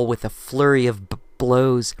wall with a flurry of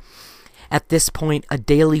blows. At this point, a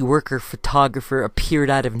daily worker photographer appeared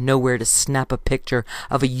out of nowhere to snap a picture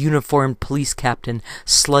of a uniformed police captain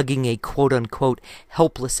slugging a quote-unquote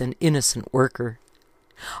helpless and innocent worker.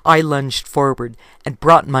 I lunged forward and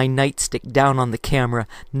brought my nightstick down on the camera,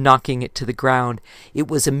 knocking it to the ground. It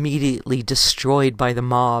was immediately destroyed by the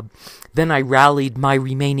mob. Then I rallied my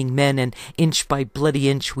remaining men, and inch by bloody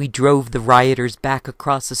inch we drove the rioters back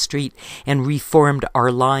across the street and reformed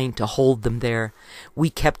our line to hold them there.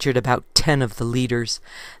 We captured about 10 of the leaders.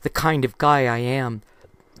 The kind of guy I am.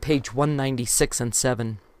 Page 196 and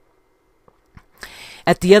 7.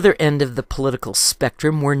 At the other end of the political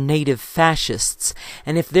spectrum were native fascists,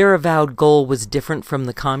 and if their avowed goal was different from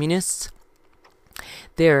the communists,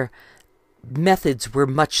 their methods were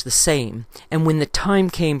much the same, and when the time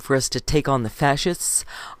came for us to take on the fascists,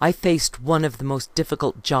 I faced one of the most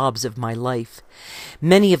difficult jobs of my life.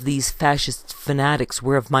 Many of these fascist fanatics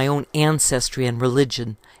were of my own ancestry and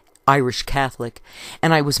religion, Irish Catholic,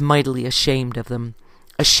 and I was mightily ashamed of them.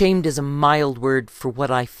 Ashamed is a mild word for what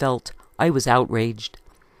I felt. I was outraged.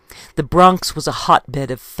 The Bronx was a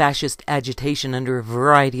hotbed of fascist agitation under a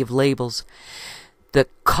variety of labels. The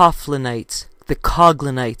Coughlinites, the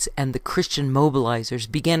Coglinites, and the Christian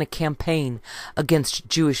mobilizers began a campaign against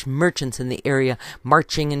Jewish merchants in the area,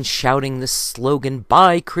 marching and shouting the slogan,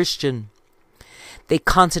 "Buy Christian." They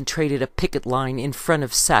concentrated a picket line in front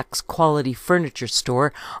of Saks Quality Furniture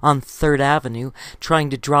Store on 3rd Avenue,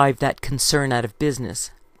 trying to drive that concern out of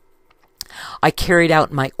business. I carried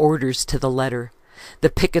out my orders to the letter. The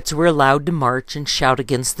pickets were allowed to march and shout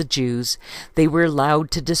against the Jews. They were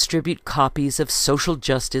allowed to distribute copies of Social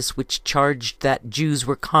Justice, which charged that Jews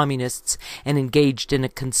were communists and engaged in a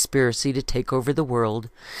conspiracy to take over the world.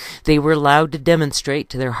 They were allowed to demonstrate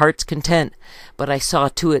to their heart's content, but I saw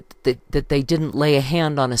to it that they didn't lay a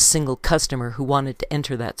hand on a single customer who wanted to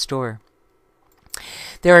enter that store.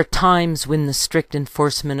 There are times when the strict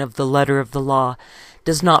enforcement of the letter of the law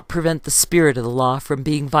does not prevent the spirit of the law from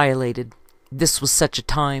being violated. This was such a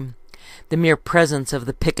time. The mere presence of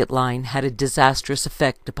the picket line had a disastrous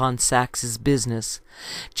effect upon Saks's business,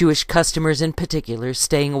 Jewish customers in particular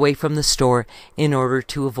staying away from the store in order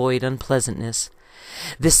to avoid unpleasantness.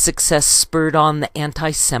 This success spurred on the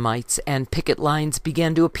anti-Semites, and picket lines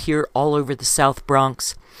began to appear all over the South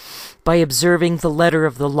Bronx. By observing the letter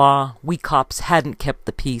of the law, we cops hadn't kept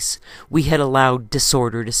the peace. We had allowed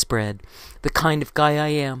disorder to spread. The kind of guy I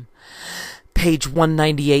am. Page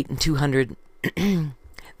 198 and 200.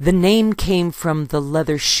 The name came from the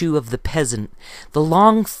leather shoe of the peasant. The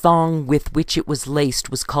long thong with which it was laced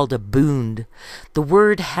was called a boond. The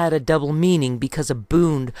word had a double meaning because a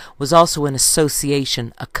boond was also an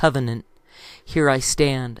association, a covenant. Here I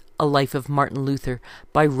Stand, A Life of Martin Luther,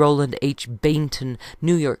 by Roland H. Bainton,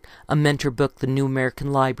 New York, a mentor book, The New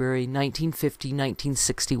American Library,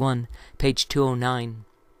 1950-1961, page 209.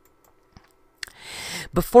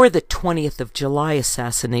 Before the 20th of July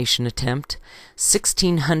assassination attempt,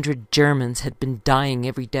 1,600 Germans had been dying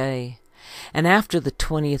every day, and after the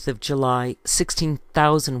 20th of July,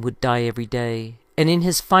 16,000 would die every day. And in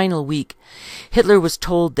his final week, Hitler was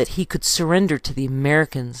told that he could surrender to the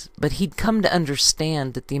Americans, but he'd come to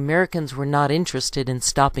understand that the Americans were not interested in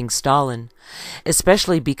stopping Stalin,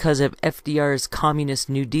 especially because of FDR's Communist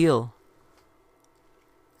New Deal.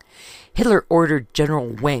 Hitler ordered General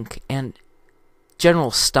Wenck and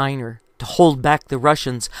General Steiner to hold back the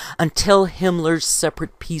Russians until Himmler's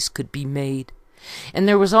separate peace could be made. And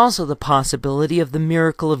there was also the possibility of the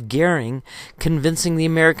miracle of Goering convincing the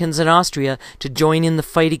Americans in Austria to join in the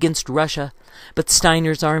fight against Russia, but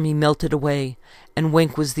Steiner's army melted away, and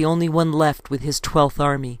Wenck was the only one left with his 12th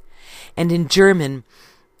Army. And in German,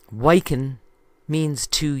 weichen means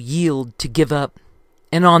to yield, to give up.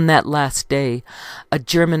 And on that last day, a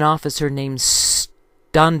German officer named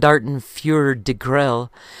Standartenführer de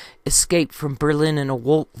Grell escaped from Berlin in a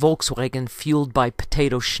Volkswagen fueled by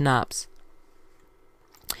potato schnapps.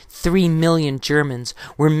 3 million Germans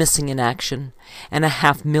were missing in action, and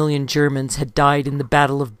 500,000 Germans had died in the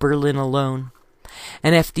Battle of Berlin alone.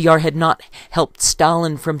 And FDR had not helped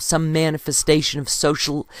Stalin from some manifestation of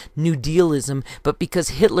social New Dealism, but because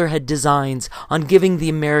Hitler had designs on giving the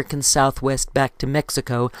American Southwest back to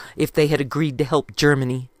Mexico if they had agreed to help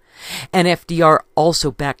Germany. And FDR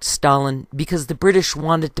also backed Stalin because the British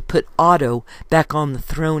wanted to put Otto back on the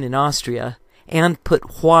throne in Austria, and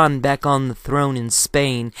put Juan back on the throne in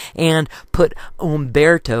Spain, and put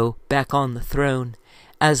Umberto back on the throne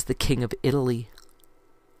as the King of Italy.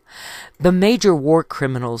 The major war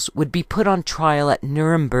criminals would be put on trial at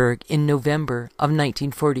Nuremberg in November of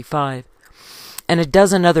 1945, and a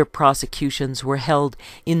dozen other prosecutions were held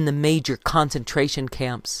in the major concentration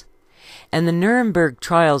camps. And the Nuremberg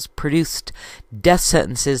trials produced death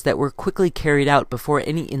sentences that were quickly carried out before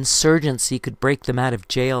any insurgency could break them out of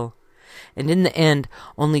jail. And in the end,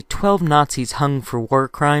 only 12 Nazis hung for war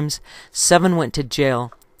crimes, 7 went to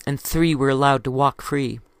jail, and 3 were allowed to walk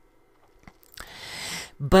free.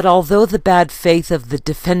 But although the bad faith of the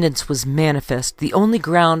defendants was manifest, the only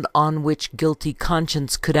ground on which guilty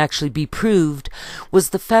conscience could actually be proved was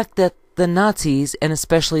the fact that the Nazis, and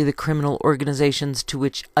especially the criminal organizations to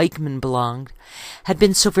which Eichmann belonged, had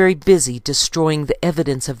been so very busy destroying the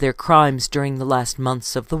evidence of their crimes during the last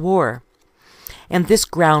months of the war. And this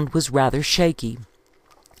ground was rather shaky.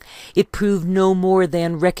 It proved no more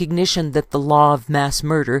than recognition that the law of mass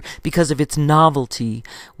murder, because of its novelty,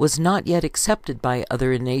 was not yet accepted by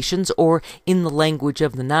other nations, or, in the language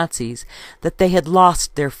of the Nazis, that they had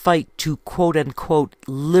lost their fight to quote-unquote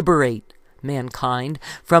liberate mankind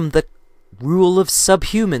from the rule of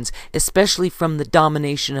subhumans, especially from the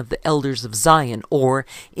domination of the elders of Zion, or,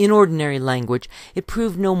 in ordinary language, it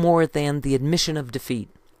proved no more than the admission of defeat.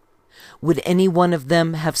 Would any one of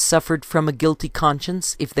them have suffered from a guilty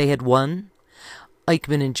conscience if they had won?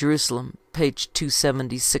 Eichmann in Jerusalem, page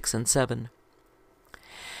 276 and 7.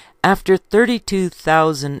 After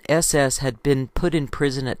 32,000 SS had been put in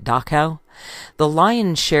prison at Dachau, the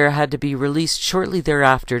lion's share had to be released shortly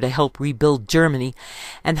thereafter to help rebuild Germany,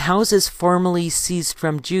 and houses formerly seized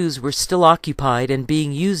from Jews were still occupied and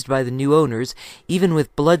being used by the new owners, even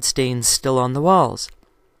with bloodstains still on the walls.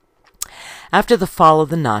 After the fall of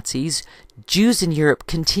the Nazis, Jews in Europe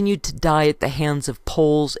continued to die at the hands of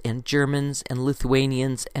Poles and Germans and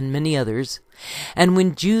Lithuanians and many others, and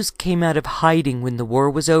when Jews came out of hiding when the war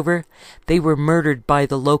was over, they were murdered by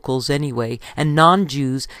the locals anyway, and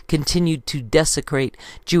non-Jews continued to desecrate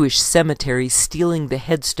Jewish cemeteries, stealing the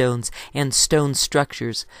headstones and stone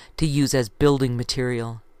structures to use as building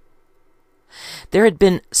material. There had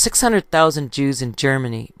been 600,000 Jews in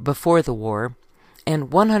Germany before the war,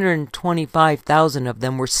 and 125,000 of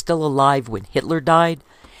them were still alive when Hitler died,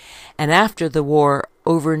 and after the war,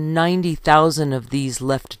 over 90,000 of these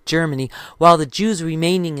left Germany, while the Jews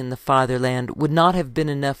remaining in the fatherland would not have been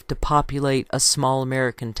enough to populate a small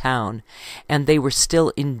American town, and they were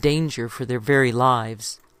still in danger for their very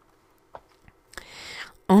lives.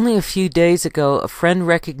 Only a few days ago, a friend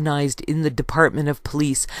recognized in the Department of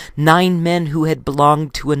Police 9 men who had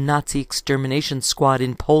belonged to a Nazi extermination squad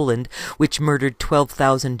in Poland, which murdered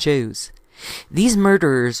 12,000 Jews. These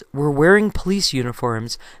murderers were wearing police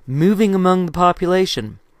uniforms, moving among the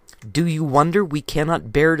population. Do you wonder we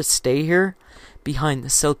cannot bear to stay here? Behind the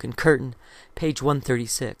Silken Curtain, page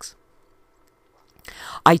 136.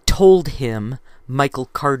 I told him, Michael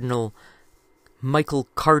Cardinal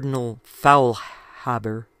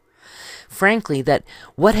Faulhaber, frankly, that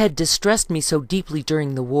what had distressed me so deeply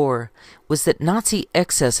during the war was that Nazi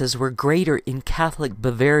excesses were greater in Catholic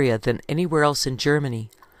Bavaria than anywhere else in Germany.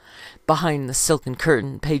 Behind the Silken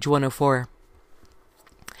Curtain, page 104.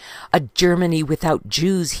 A Germany without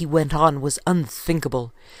Jews, he went on, was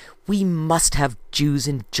unthinkable. We must have Jews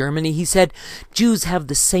in Germany, he said. Jews have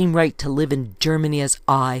the same right to live in Germany as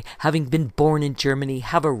I, having been born in Germany,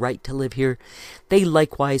 have a right to live here. They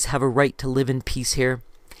likewise have a right to live in peace here.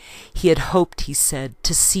 He had hoped, he said,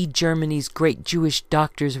 to see Germany's great Jewish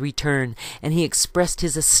doctors return, and he expressed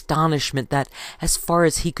his astonishment that, as far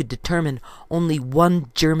as he could determine, only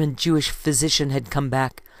one German Jewish physician had come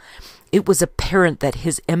back. It was apparent that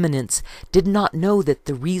His Eminence did not know that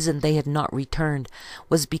the reason they had not returned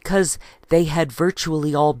was because they had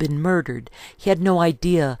virtually all been murdered. He had no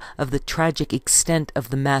idea of the tragic extent of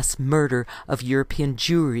the mass murder of European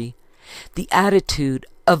Jewry. The attitude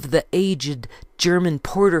of the aged German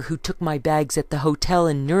porter who took my bags at the hotel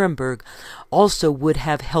in Nuremberg also would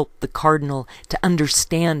have helped the Cardinal to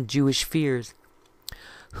understand Jewish fears.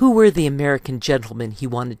 Who were the American gentlemen, he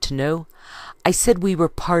wanted to know. I said we were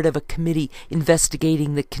part of a committee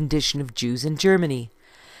investigating the condition of Jews in Germany.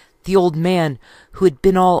 The old man, who had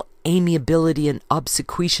been all amiability and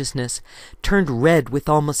obsequiousness, turned red with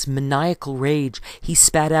almost maniacal rage. He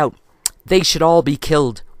spat out, "They should all be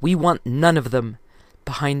killed. We want none of them."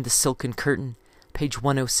 Behind the Silken Curtain, page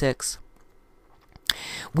 106.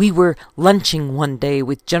 We were lunching one day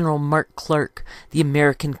with General Mark Clark, the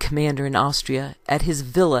American commander in Austria, at his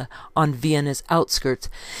villa on Vienna's outskirts.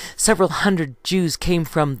 Several hundred Jews came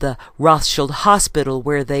from the Rothschild Hospital,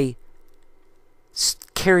 where they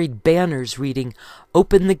carried banners reading,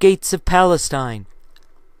 "Open the gates of Palestine."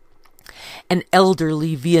 An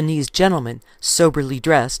elderly Viennese gentleman, soberly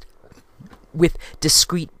dressed, with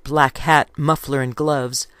discreet black hat, muffler, and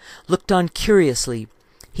gloves, looked on curiously.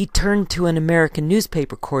 He turned to an American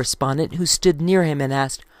newspaper correspondent who stood near him and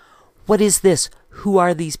asked, "What is this? Who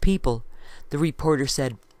are these people?" The reporter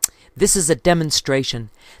said, "This is a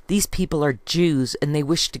demonstration. These people are Jews, and they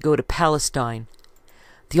wish to go to Palestine."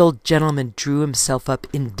 The old gentleman drew himself up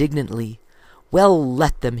indignantly. "Well,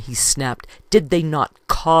 let them," he snapped. "Did they not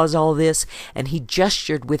cause all this?" And he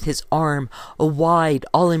gestured with his arm, a wide,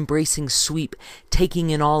 all-embracing sweep,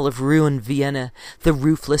 taking in all of ruined Vienna, the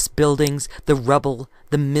roofless buildings, the rubble,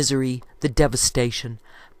 the misery, the devastation.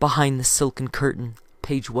 Behind the silken curtain,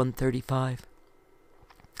 page 135.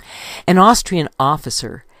 An Austrian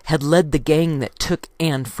officer had led the gang that took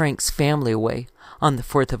Anne Frank's family away on the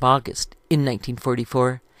 4th of August in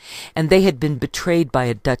 1944. And they had been betrayed by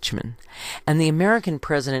a Dutchman, and the American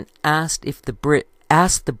president asked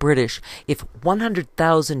the British if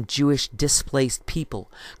 100,000 Jewish displaced people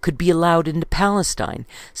could be allowed into Palestine,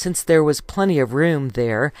 since there was plenty of room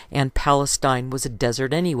there and Palestine was a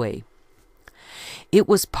desert anyway. It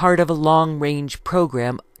was part of a long-range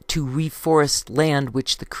program to reforest land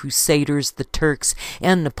which the Crusaders, the Turks,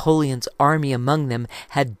 and Napoleon's army among them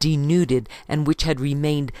had denuded and which had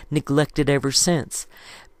remained neglected ever since.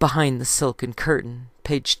 Behind the silken curtain,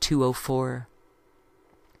 page 204.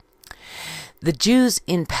 The Jews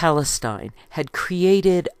in Palestine had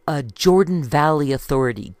created a Jordan Valley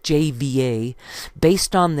Authority, JVA,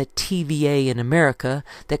 based on the TVA in America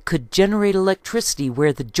that could generate electricity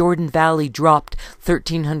where the Jordan Valley dropped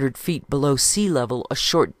 1,300 feet below sea level, a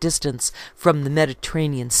short distance from the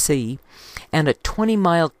Mediterranean Sea, and a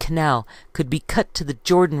 20-mile canal could be cut to the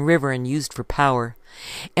Jordan River and used for power,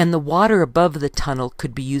 and the water above the tunnel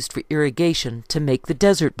could be used for irrigation to make the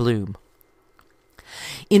desert bloom.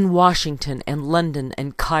 In Washington and London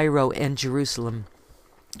and Cairo and Jerusalem,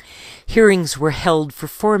 hearings were held for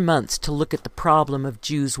 4 months to look at the problem of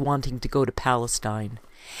Jews wanting to go to Palestine,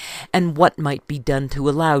 and what might be done to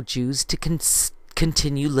allow Jews to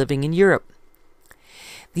continue living in Europe.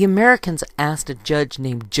 The Americans asked a judge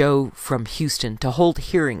named Joe from Houston to hold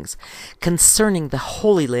hearings concerning the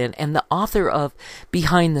Holy Land, and the author of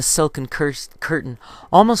Behind the Silken Curtain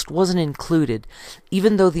almost wasn't included,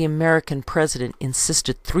 even though the American president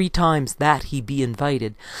insisted 3 times that he be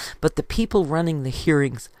invited. But the people running the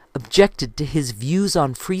hearings objected to his views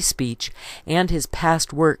on free speech and his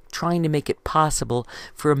past work trying to make it possible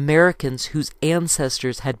for Americans whose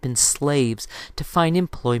ancestors had been slaves to find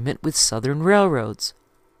employment with Southern railroads.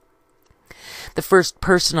 The first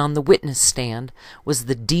person on the witness stand was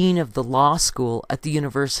the dean of the law school at the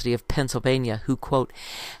University of Pennsylvania, who, quote,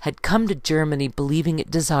 had come to Germany believing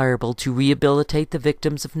it desirable to rehabilitate the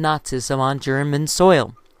victims of Nazism on German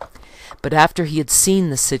soil. But after he had seen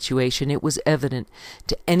the situation, it was evident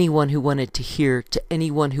to anyone who wanted to hear, to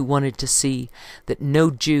anyone who wanted to see, that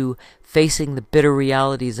no Jew facing the bitter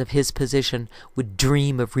realities of his position would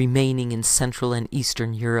dream of remaining in Central and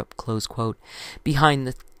Eastern Europe, close quote. Behind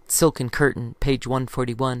the Silken Curtain, page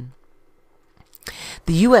 141.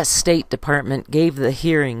 The U.S. State Department gave the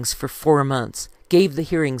hearings 4 months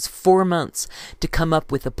to come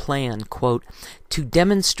up with a plan, quote, to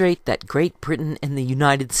demonstrate that Great Britain and the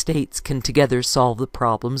United States can together solve the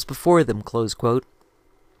problems before them, close quote.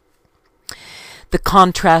 The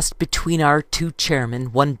contrast between our 2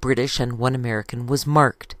 chairmen, one British and one American, was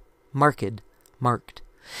marked.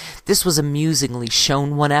 This was amusingly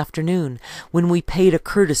shown one afternoon when we paid a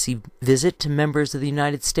courtesy visit to members of the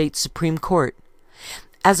United States Supreme Court.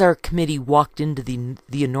 As our committee walked into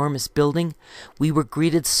the enormous building, we were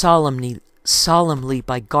greeted solemnly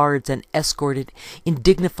by guards and escorted in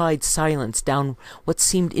dignified silence down what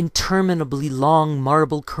seemed interminably long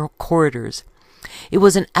marble corridors. It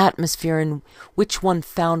was an atmosphere in which one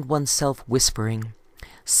found oneself whispering.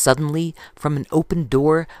 Suddenly, from an open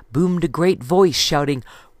door, boomed a great voice shouting,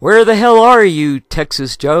 "Where the hell are you,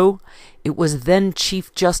 Texas Joe?" It was then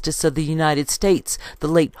Chief Justice of the United States, the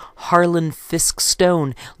late Harlan Fiske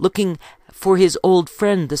Stone, looking for his old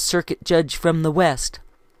friend, the circuit judge from the West.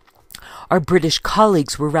 Our British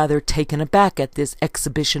colleagues were rather taken aback at this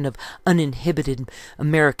exhibition of uninhibited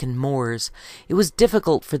American mores. It was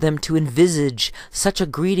difficult for them to envisage such a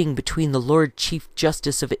greeting between the Lord Chief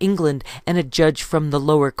Justice of England and a judge from the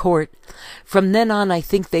lower court. From then on, I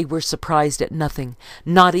think they were surprised at nothing,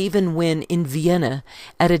 not even when, in Vienna,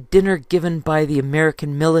 at a dinner given by the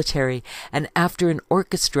American military, and after an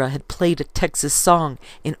orchestra had played a Texas song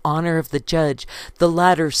in honor of the judge, the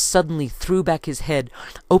latter suddenly threw back his head,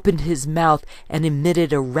 opened his his mouth and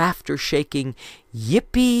emitted a rafter-shaking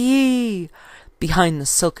yippee behind the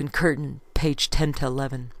silken curtain, page 10 to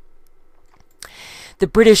 11. The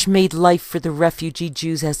British made life for the refugee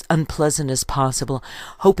Jews as unpleasant as possible,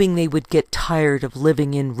 hoping they would get tired of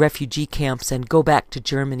living in refugee camps and go back to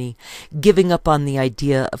Germany, giving up on the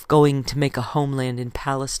idea of going to make a homeland in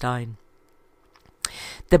Palestine.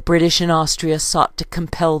 The British in Austria sought to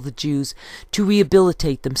compel the Jews to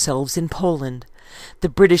rehabilitate themselves in Poland. The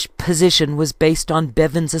British position was based on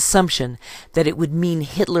Bevan's assumption that it would mean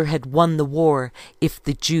Hitler had won the war if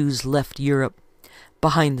the Jews left Europe.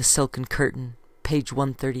 Behind the silken curtain, page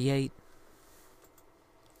 138.